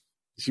was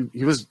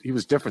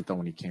different though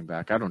when he came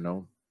back. I don't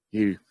know.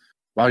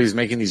 While he was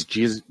making these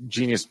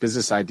genius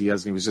business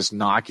ideas, and he was just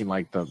knocking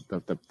like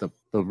the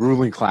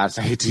ruling class,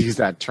 I hate to use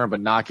that term,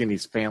 but knocking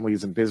these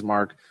families in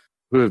Bismarck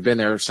who have been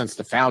there since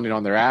the founding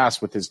on their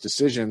ass with his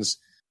decisions.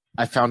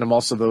 I found him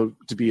also though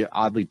to be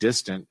oddly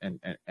distant,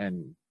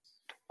 and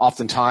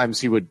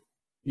oftentimes he would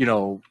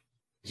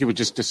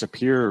just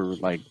disappear,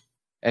 like,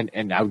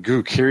 and I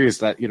grew curious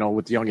that,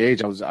 with the young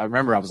age, I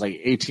remember I was like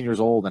 18 years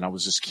old, and I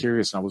was just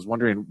curious, and I was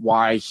wondering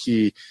why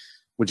he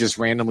would just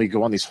randomly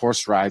go on these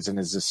horse rides in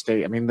his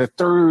estate. I mean, the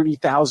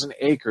 30,000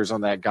 acres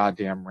on that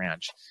goddamn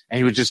ranch, and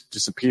he would just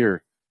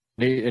disappear.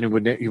 And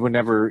he would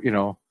never,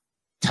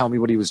 tell me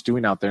what he was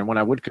doing out there. And when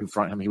I would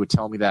confront him, he would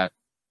tell me that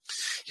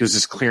he was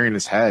just clearing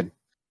his head.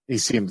 He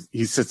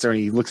sits there and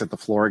he looks at the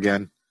floor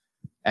again,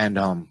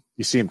 and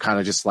you see him kind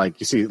of just like,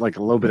 you see like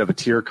a little bit of a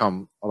tear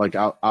come like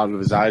out of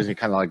his eyes, and he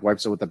kind of like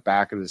wipes it with the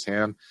back of his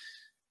hand.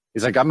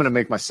 He's like, I'm going to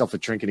make myself a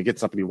drink. And he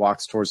gets up and he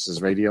walks towards his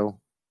radio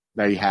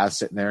that he has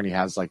sitting there. And he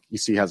has like,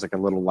 he has like a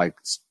little like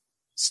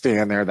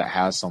stand there that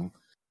has some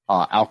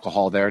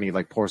alcohol there. And he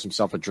like pours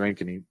himself a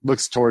drink, and he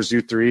looks towards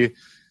you three.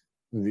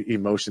 And the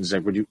emotions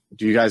like, do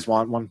you guys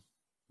want one?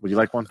 Would you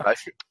like one?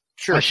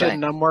 Sure. I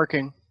shouldn't. I'm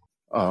working.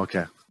 Oh,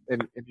 okay.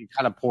 And he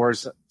kind of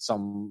pours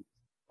some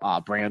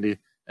brandy,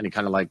 and he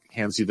kind of like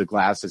hands you the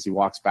glass as he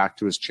walks back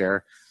to his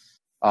chair.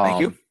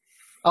 Thank you.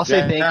 I'll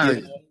say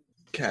thank you.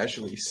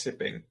 Casually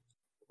sipping.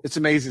 It's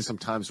amazing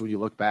sometimes when you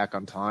look back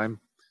on time,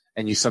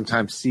 and you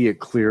sometimes see it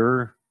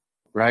clearer,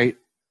 right,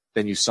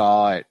 than you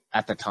saw it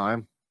at the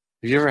time.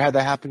 Have you ever had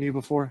that happen to you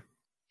before?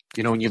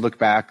 When you look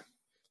back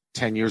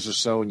 10 years or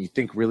so, and you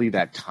think really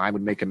that time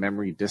would make a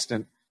memory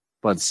distant,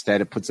 but instead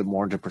it puts it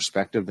more into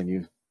perspective than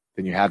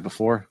you had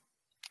before.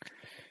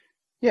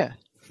 Yeah.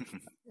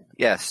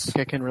 Yes.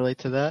 I can relate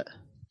to that.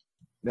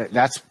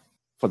 That's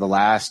for the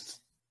last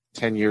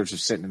 10 years of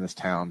sitting in this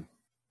town.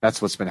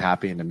 That's what's been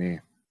happening to me.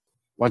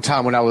 One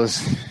time when I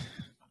was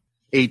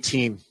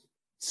 18,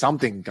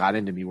 something got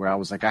into me where I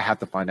was like, I have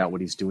to find out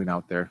what he's doing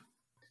out there.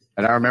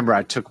 And I remember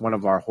I took one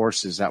of our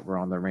horses that were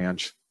on the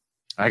ranch.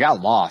 I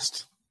got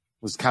lost.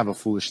 It was kind of a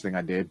foolish thing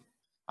I did.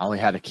 I only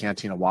had a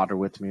canteen of water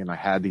with me, and I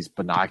had these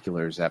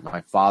binoculars that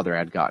my father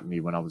had gotten me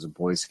when I was a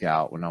Boy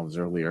Scout, when I was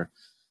earlier.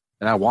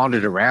 And I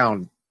wandered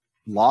around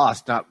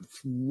lost, not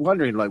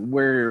wondering like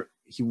where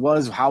he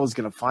was, how I was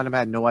going to find him. I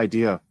had no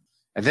idea.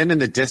 And then in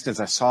the distance,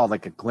 I saw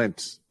like a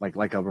glint,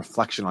 like a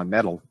reflection on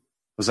metal.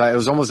 It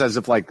was almost as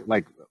if like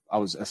I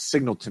was a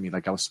signal to me,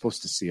 like I was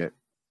supposed to see it.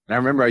 And I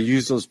remember I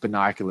used those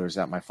binoculars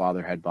that my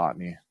father had bought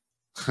me.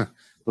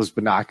 Those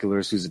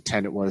binoculars whose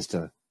intent it was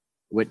to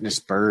witness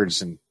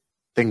birds and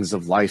things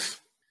of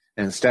life.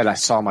 And instead I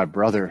saw my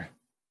brother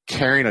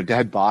carrying a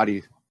dead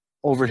body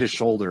over his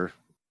shoulder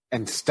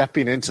and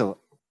stepping into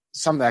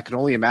something that I could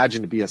only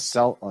imagine to be a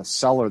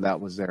cellar that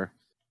was there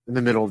in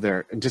the middle of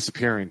there and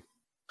disappearing.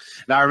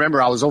 And I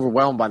remember I was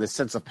overwhelmed by this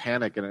sense of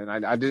panic, and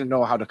I didn't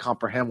know how to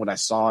comprehend what I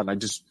saw. And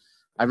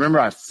I remember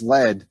I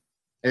fled.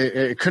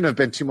 It couldn't have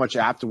been too much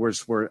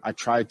afterwards where I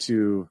tried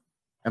to,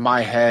 in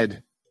my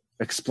head,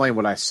 explain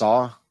what I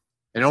saw.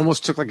 It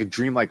almost took like a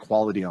dreamlike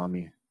quality on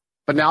me.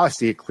 But now I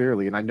see it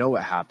clearly, and I know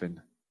what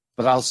happened.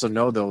 But I also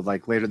know, though,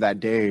 like later that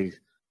day,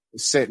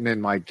 sitting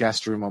in my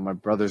guest room on my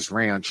brother's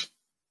ranch,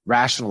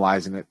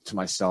 rationalizing it to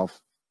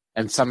myself,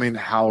 and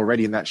somehow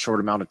already in that short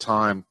amount of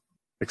time,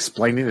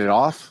 explaining it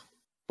off.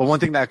 But one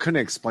thing that I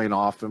couldn't explain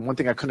off, and one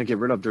thing I couldn't get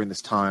rid of during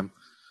this time,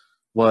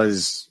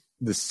 was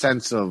the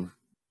sense of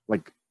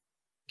like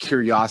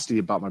curiosity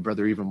about my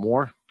brother even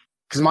more.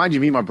 Because mind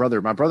you, my brother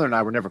and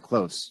I were never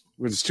close.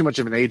 There's too much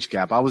of an age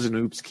gap. I was an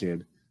oops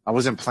kid. I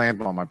wasn't planned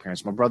by my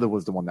parents. My brother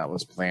was the one that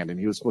was planned, and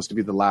he was supposed to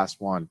be the last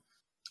one.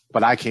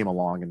 But I came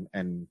along,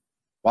 and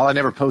while I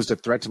never posed a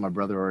threat to my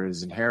brother or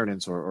his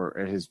inheritance or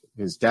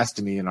his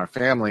destiny in our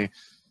family,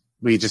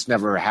 we just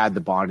never had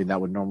the bonding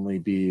that would normally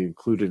be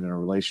included in a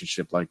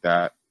relationship like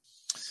that.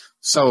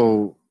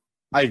 So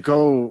I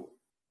go,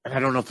 and I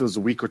don't know if it was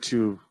a week or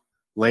two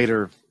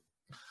later,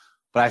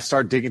 but I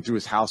start digging through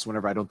his house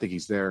whenever I don't think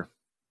he's there.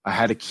 I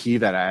had a key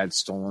that I had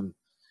stolen,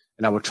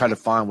 and I would try to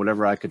find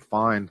whatever I could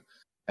find.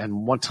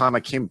 And one time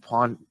I came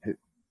upon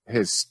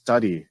his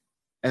study,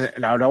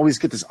 and I would always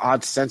get this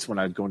odd sense when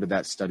I'd go into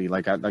that study,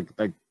 like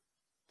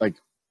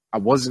I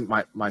wasn't,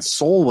 my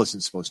soul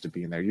wasn't supposed to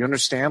be in there. You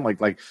understand?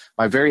 Like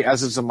my very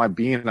essence of my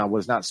being, I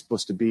was not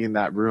supposed to be in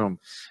that room.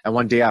 And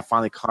one day I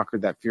finally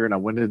conquered that fear, and I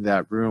went into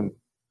that room.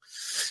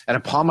 And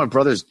upon my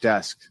brother's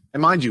desk,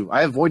 and mind you,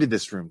 I avoided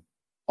this room.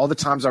 All the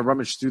times I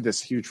rummaged through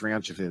this huge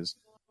ranch of his,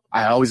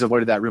 I always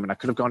avoided that room, and I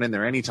could have gone in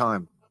there any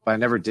time, but I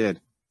never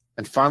did.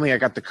 And finally I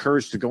got the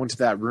courage to go into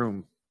that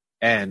room,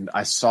 and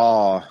I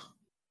saw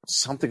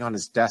something on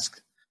his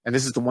desk. And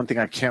this is the one thing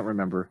I can't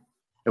remember.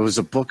 It was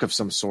a book of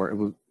some sort.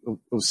 It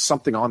was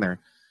something on there.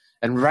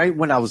 And right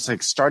when I was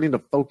like starting to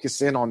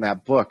focus in on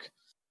that book,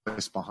 it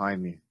was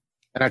behind me.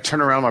 And I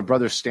turn around, my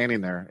brother's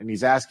standing there, and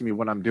he's asking me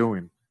what I'm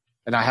doing.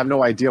 And I have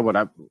no idea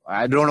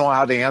I don't know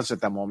how to answer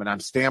at that moment. I'm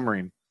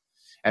stammering.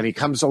 And he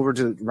comes over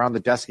to around the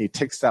desk, and he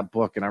takes that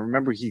book. And I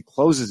remember he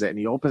closes it, and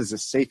he opens the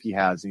safe he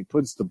has, and he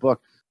puts the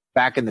book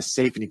back in the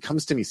safe, and he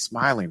comes to me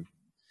smiling.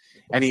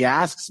 And he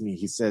asks me,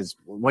 he says,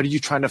 "What are you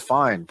trying to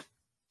find,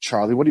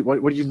 Charlie? What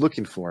are you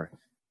looking for?"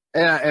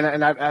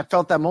 And I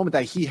felt that moment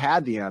that he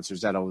had the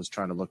answers that I was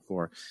trying to look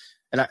for.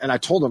 And I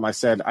told him, I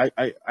said,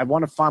 I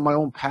want to find my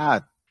own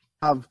path.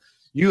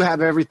 You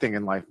have everything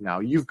in life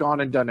now. You've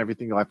gone and done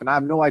everything in life, and I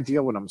have no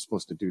idea what I'm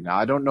supposed to do now.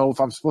 I don't know if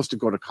I'm supposed to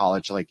go to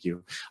college like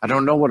you. I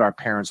don't know what our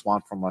parents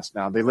want from us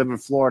now. They live in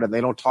Florida, and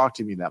they don't talk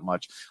to me that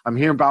much. I'm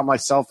here by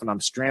myself, and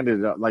I'm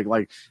stranded,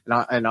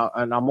 and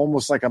I'm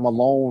almost like I'm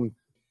alone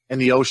in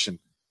the ocean,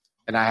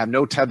 and I have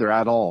no tether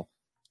at all.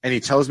 And he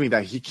tells me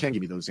that he can't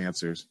give me those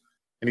answers.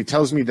 And he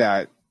tells me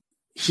that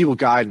he will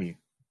guide me.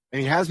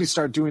 And he has me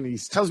start doing it. He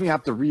tells me I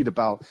have to read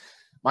about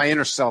my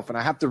inner self, and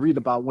I have to read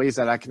about ways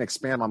that I can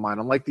expand my mind.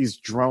 I'm like these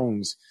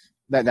drones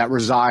that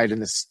reside in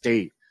the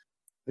state,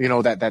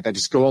 that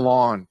just go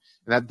along.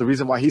 And that the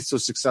reason why he's so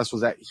successful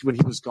is that when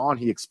he was gone,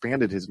 he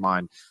expanded his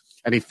mind,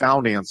 and he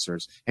found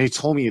answers. And he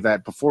told me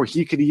that before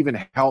he could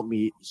even help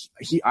me,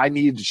 I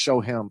needed to show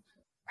him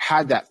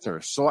had that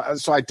thirst. So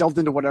I delved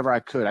into whatever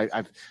I could.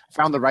 I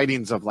found the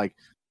writings of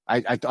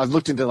I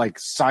looked into like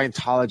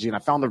Scientology, and I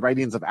found the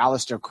writings of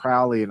Aleister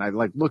Crowley, and I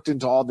looked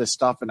into all this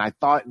stuff, and I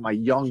thought in my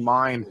young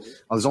mind,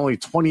 I was only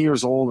 20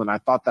 years old, and I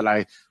thought that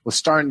I was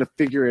starting to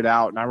figure it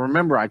out. And I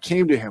remember I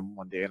came to him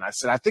one day, and I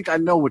said, "I think I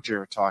know what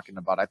you're talking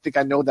about. I think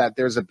I know that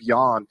there's a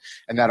beyond,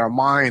 and that our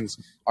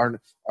minds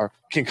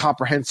can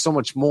comprehend so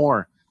much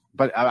more.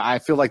 But I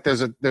feel like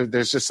there's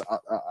just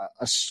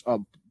a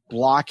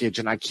blockage,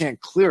 and I can't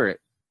clear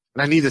it,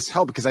 and I need his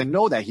help because I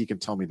know that he can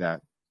tell me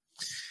that."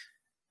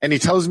 And he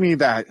tells me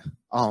that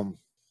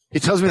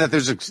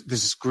there's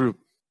this group,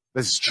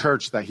 this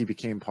church that he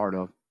became part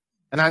of.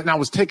 And I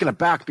was taken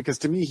aback because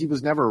to me, he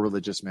was never a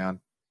religious man.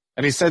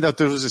 And he said that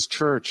there was this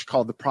church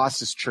called the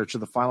Process Church of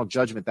the Final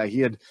Judgment that he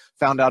had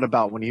found out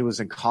about when he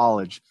was in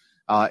college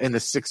in the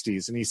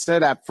 60s. And he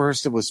said at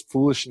first it was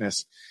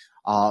foolishness.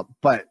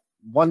 But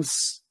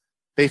once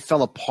they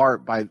fell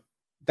apart by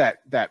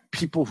that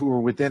people who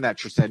were within that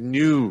church that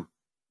knew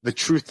the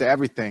truth to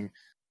everything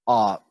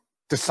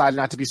decided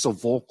not to be so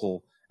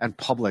vocal and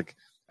public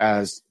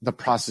as the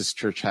Process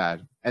Church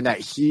had, and that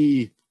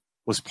he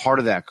was part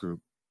of that group.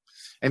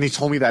 And he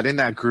told me that in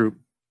that group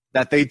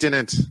that they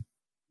didn't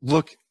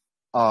look,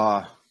 you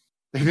kind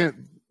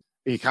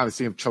of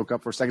see him choke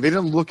up for a second. They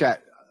didn't look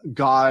at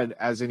God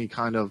as any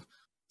kind of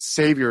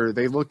savior.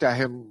 They looked at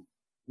him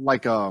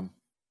like a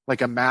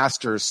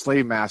master,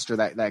 slave master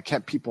that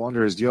kept people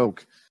under his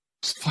yoke.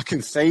 It's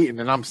fucking Satan.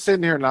 And I'm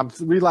sitting here and I'm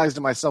realizing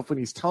to myself when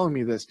he's telling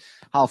me this,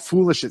 how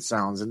foolish it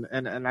sounds.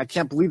 And I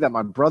can't believe that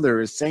my brother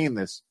is saying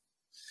this.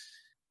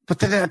 But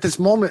then at this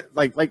moment,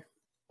 like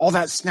all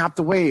that snapped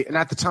away. And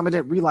at the time I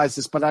didn't realize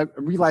this, but I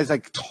realized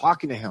like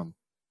talking to him,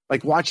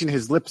 like watching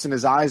his lips and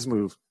his eyes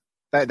move,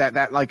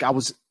 that like I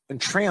was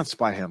entranced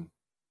by him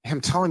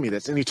telling me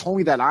this. And he told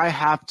me that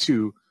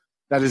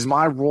that is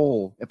my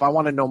role. If I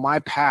want to know my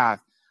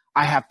path,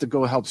 I have to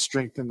go help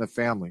strengthen the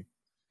family.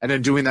 And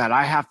in doing that,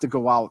 I have to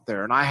go out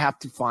there and I have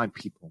to find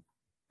people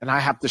and I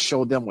have to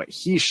show them what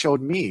he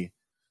showed me.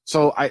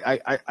 So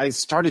I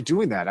started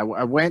doing that. I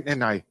went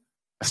and I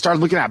started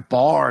looking at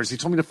bars. He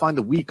told me to find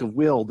the weak, of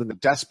willed, and the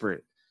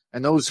desperate,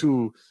 and those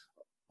who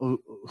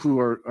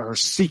are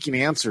seeking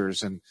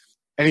answers. And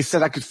he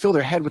said I could fill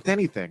their head with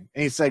anything.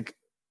 And he's like,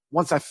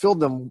 once I filled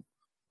them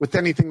with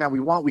anything that we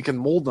want, we can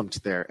mold them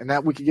to there, and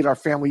that we could get our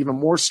family even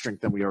more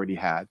strength than we already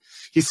had.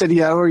 He said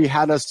he already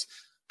had us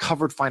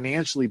covered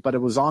financially, but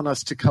it was on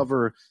us to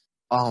cover,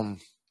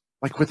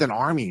 like with an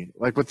army,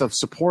 like with the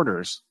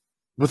supporters,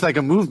 with like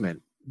a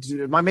movement.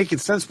 Am I making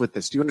sense with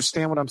this? Do you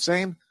understand what I'm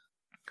saying?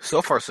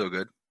 So far, so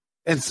good.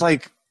 And it's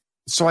like,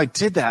 so I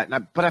did that,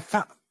 but I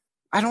found,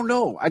 I don't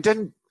know.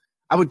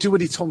 I would do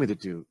what he told me to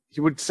do.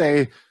 He would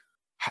say,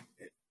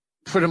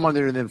 put them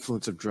under the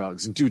influence of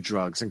drugs and do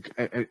drugs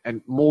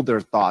and mold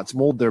their thoughts,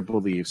 mold their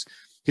beliefs.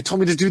 He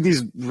told me to do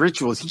these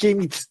rituals. He gave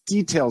me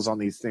details on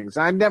these things.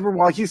 And I never,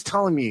 while he's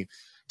telling me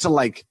to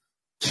like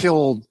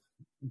kill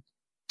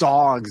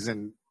dogs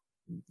and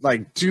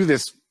like do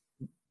this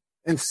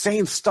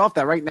insane stuff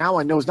that right now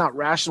I know is not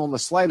rational in the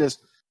slightest,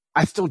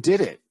 I still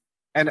did it.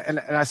 And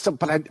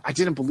I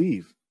didn't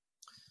believe.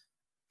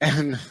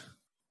 And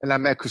I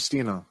met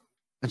Christina,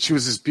 and she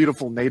was this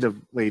beautiful native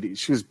lady.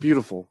 She was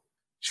beautiful.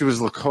 She was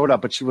Lakota,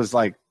 but she was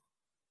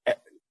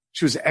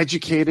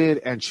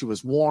educated and she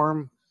was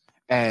warm.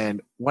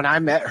 And when I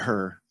met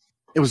her,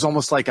 it was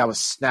almost like I was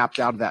snapped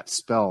out of that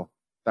spell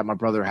that my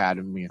brother had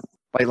in me.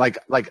 Like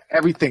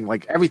everything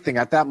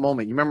at that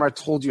moment. You remember I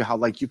told you how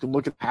like you can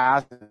look at the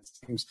past and it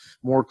seems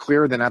more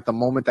clear than at the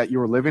moment that you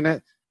were living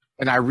it.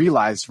 And I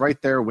realized right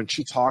there when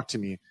she talked to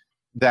me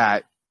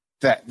that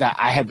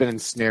I had been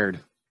ensnared.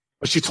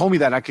 But she told me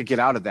that I could get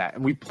out of that,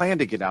 and we planned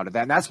to get out of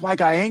that. And that's why I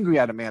got angry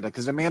at Amanda,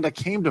 because Amanda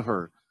came to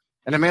her,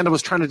 and Amanda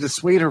was trying to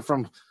dissuade her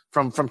from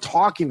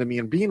talking to me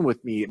and being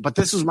with me. But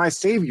this was my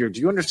savior. Do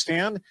you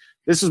understand?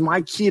 This was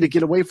my key to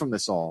get away from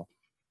this all.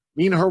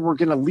 Me and her were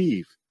going to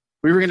leave.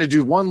 We were going to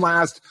do one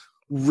last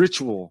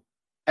ritual.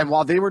 And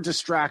while they were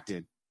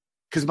distracted,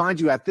 because mind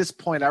you, at this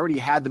point, I already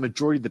had the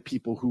majority of the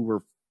people who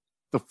were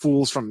the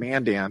fools from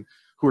Mandan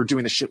who were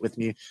doing the shit with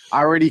me. I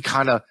already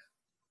kind of,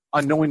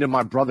 unknowing to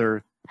my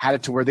brother, had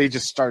it to where they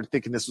just started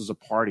thinking this was a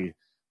party.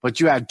 But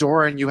you had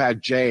Dora and you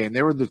had Jay, and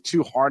they were the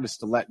two hardest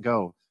to let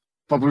go.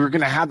 But we were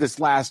going to have this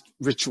last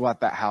ritual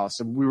at that house,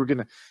 and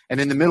and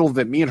in the middle of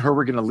it, me and her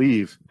were going to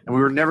leave, and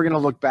we were never going to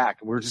look back.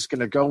 We were just going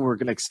to go, and we were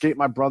going to escape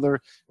my brother,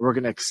 and we were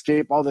going to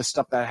escape all this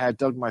stuff that I had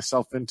dug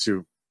myself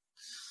into.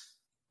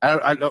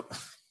 I don't,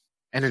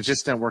 and it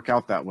just didn't work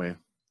out that way.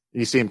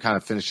 You see him kind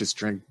of finish his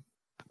drink.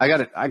 I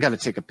got to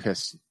take a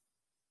piss.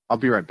 I'll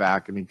be right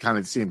back. And you kind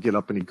of see him get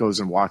up, and he goes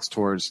and walks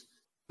towards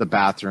the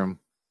bathroom,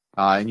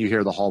 and you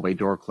hear the hallway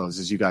door close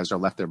as you guys are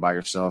left there by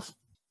yourself.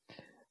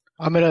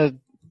 I'm going to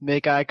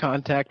make eye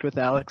contact with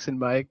Alex and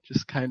Mike,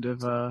 just kind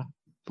of a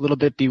little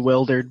bit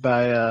bewildered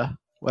by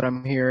what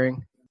I'm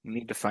hearing. We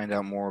need to find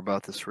out more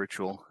about this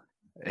ritual.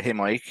 Hey,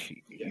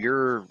 Mike,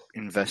 you're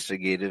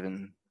investigative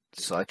and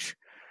such.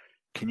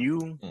 Can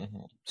you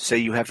say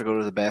you have to go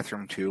to the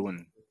bathroom too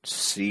and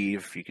see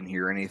if you can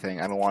hear anything?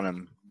 I don't want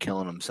him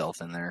killing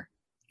himself in there.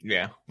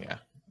 Yeah.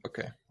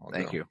 Okay.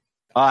 Thank you.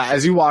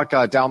 As you walk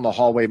down the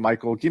hallway,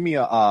 Michael, give me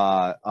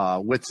a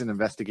wits and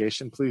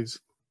investigation, please.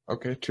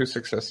 Okay, 2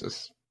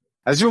 successes.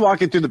 As you're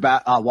walking through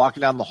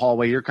walking down the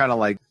hallway, you're kind of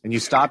like, and you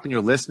stop and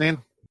you're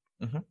listening,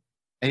 and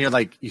you're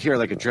like, you hear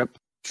like a drip,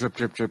 drip,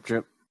 drip, drip,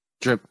 drip,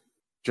 drip,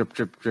 drip,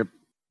 drip, drip,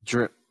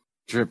 drip,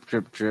 drip,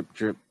 drip, drip,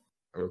 drip.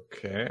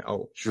 Okay,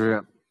 I'll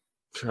drip.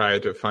 Try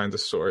to find the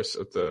source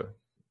of the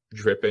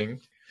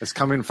dripping. It's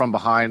coming from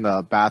behind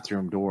the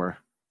bathroom door,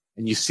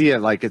 and you see it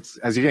like it's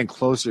as you're getting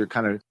closer. You're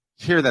kind of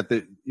hear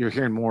that you're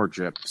hearing more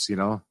drips. You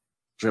know,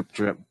 drip,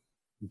 drip,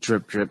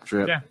 drip, drip,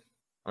 drip. Yeah.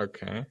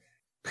 Okay.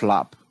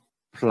 Plop,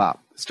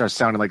 plop. It starts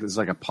sounding like it's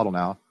like a puddle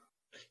now.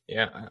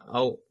 Yeah,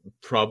 I'll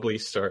probably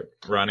start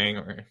running,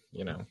 or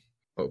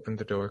open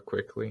the door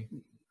quickly.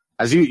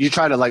 As you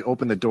try to like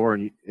open the door,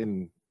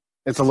 and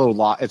it's a little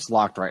lock. It's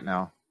locked right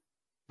now,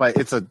 but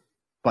it's a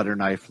butter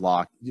knife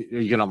lock. Are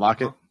you gonna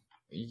unlock it?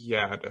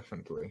 Yeah,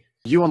 definitely.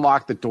 You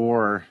unlock the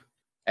door,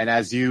 and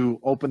as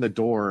you open the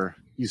door,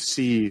 you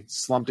see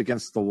slumped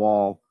against the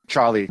wall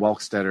Charlie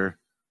Welkstetter.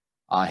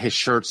 His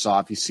shirt's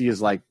off. You see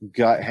his like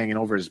gut hanging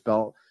over his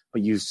belt,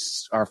 but you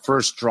are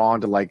first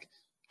drawn to like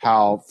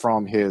how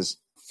from his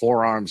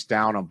forearms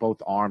down on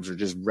both arms are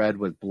just red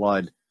with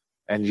blood,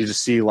 and you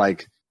just see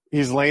like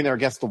he's laying there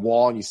against the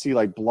wall, and you see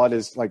like blood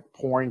is like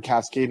pouring,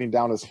 cascading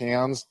down his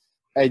hands,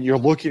 and you're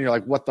looking, you're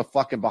like, what the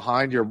fuck? And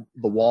behind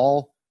the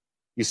wall,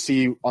 you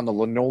see on the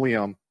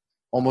linoleum,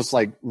 almost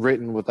like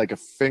written with like a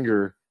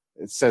finger,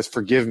 it says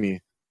 "forgive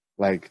me,"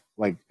 like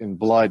in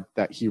blood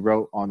that he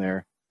wrote on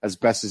there. as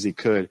best as he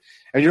could.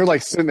 And you're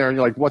like sitting there and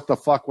you're like, what the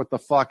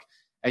fuck?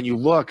 And you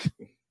look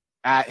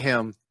at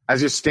him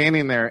as you're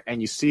standing there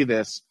and you see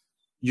this,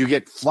 you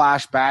get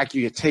flashback,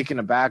 you get taken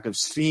aback of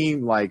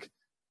seeing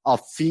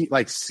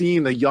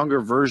seeing the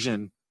younger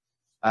version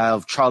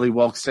of Charlie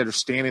Welkstetter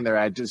standing there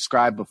I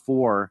described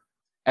before.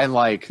 And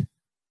like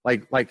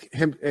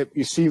him,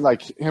 you see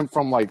like him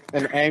from like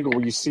an angle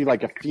where you see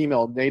like a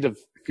native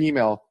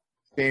female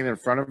standing in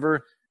front of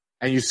her,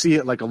 and you see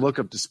it like a look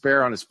of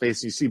despair on his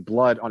face, and you see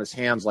blood on his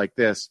hands like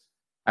this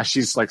as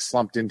she's like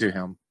slumped into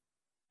him.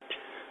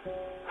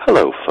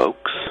 Hello,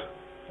 folks.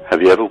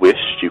 Have you ever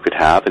wished you could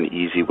have an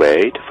easy way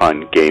to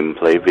find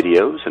gameplay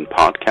videos and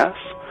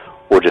podcasts,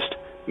 or just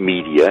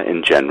media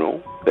in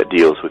general that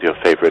deals with your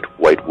favorite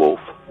White Wolf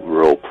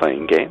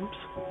role-playing games?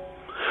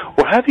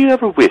 Or have you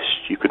ever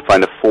wished you could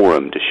find a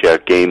forum to share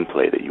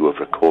gameplay that you have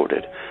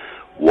recorded,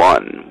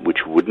 one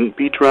which wouldn't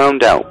be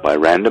drowned out by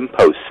random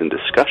posts and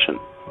discussion,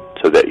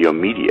 so that your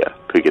media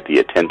could get the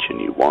attention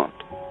you want?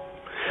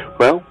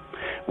 Well,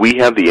 we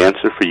have the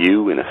answer for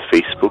you in a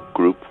Facebook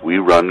group we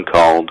run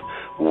called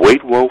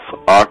White Wolf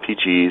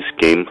RPGs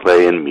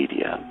Gameplay and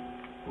Media.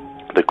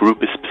 The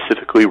group is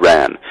specifically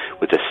ran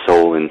with the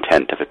sole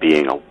intent of it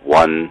being a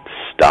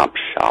one-stop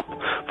shop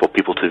for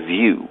people to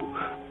view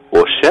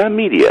or share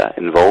media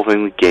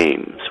involving the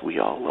games we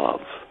all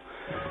love.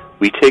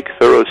 We take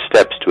thorough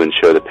steps to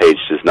ensure the page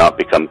does not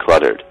become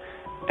cluttered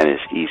and is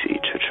easy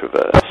to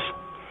traverse.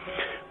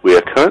 We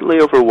are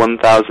currently over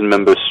 1,000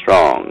 members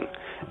strong,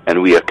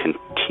 and we are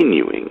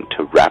continuing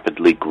to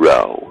rapidly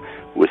grow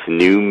with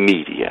new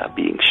media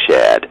being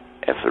shared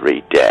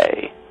every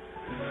day.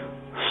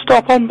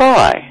 Stop on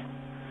by.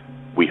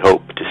 We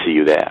hope to see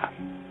you there.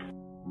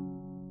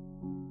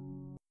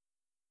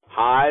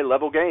 High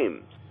Level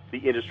Games, the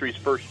industry's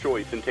first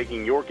choice in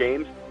taking your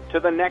games to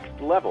the next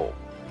level.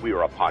 We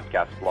are a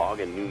podcast blog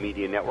and new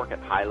media network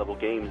at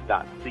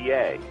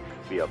highlevelgames.ca.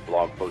 We have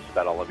blog posts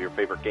about all of your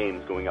favorite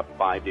games going up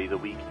 5 days a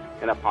week,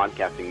 and a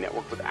podcasting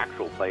network with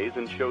actual plays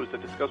and shows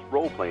that discuss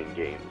role-playing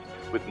games,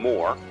 with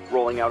more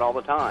rolling out all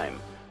the time.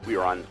 We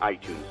are on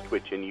iTunes,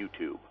 Twitch, and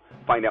YouTube.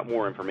 Find out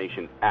more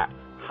information at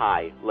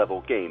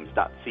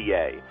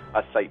highlevelgames.ca,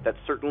 a site that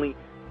certainly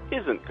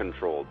isn't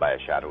controlled by a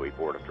shadowy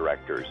board of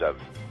directors of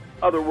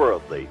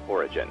otherworldly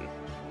origin.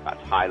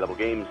 That's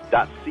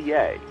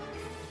highlevelgames.ca.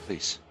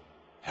 Please,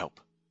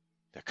 help.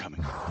 They're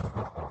coming.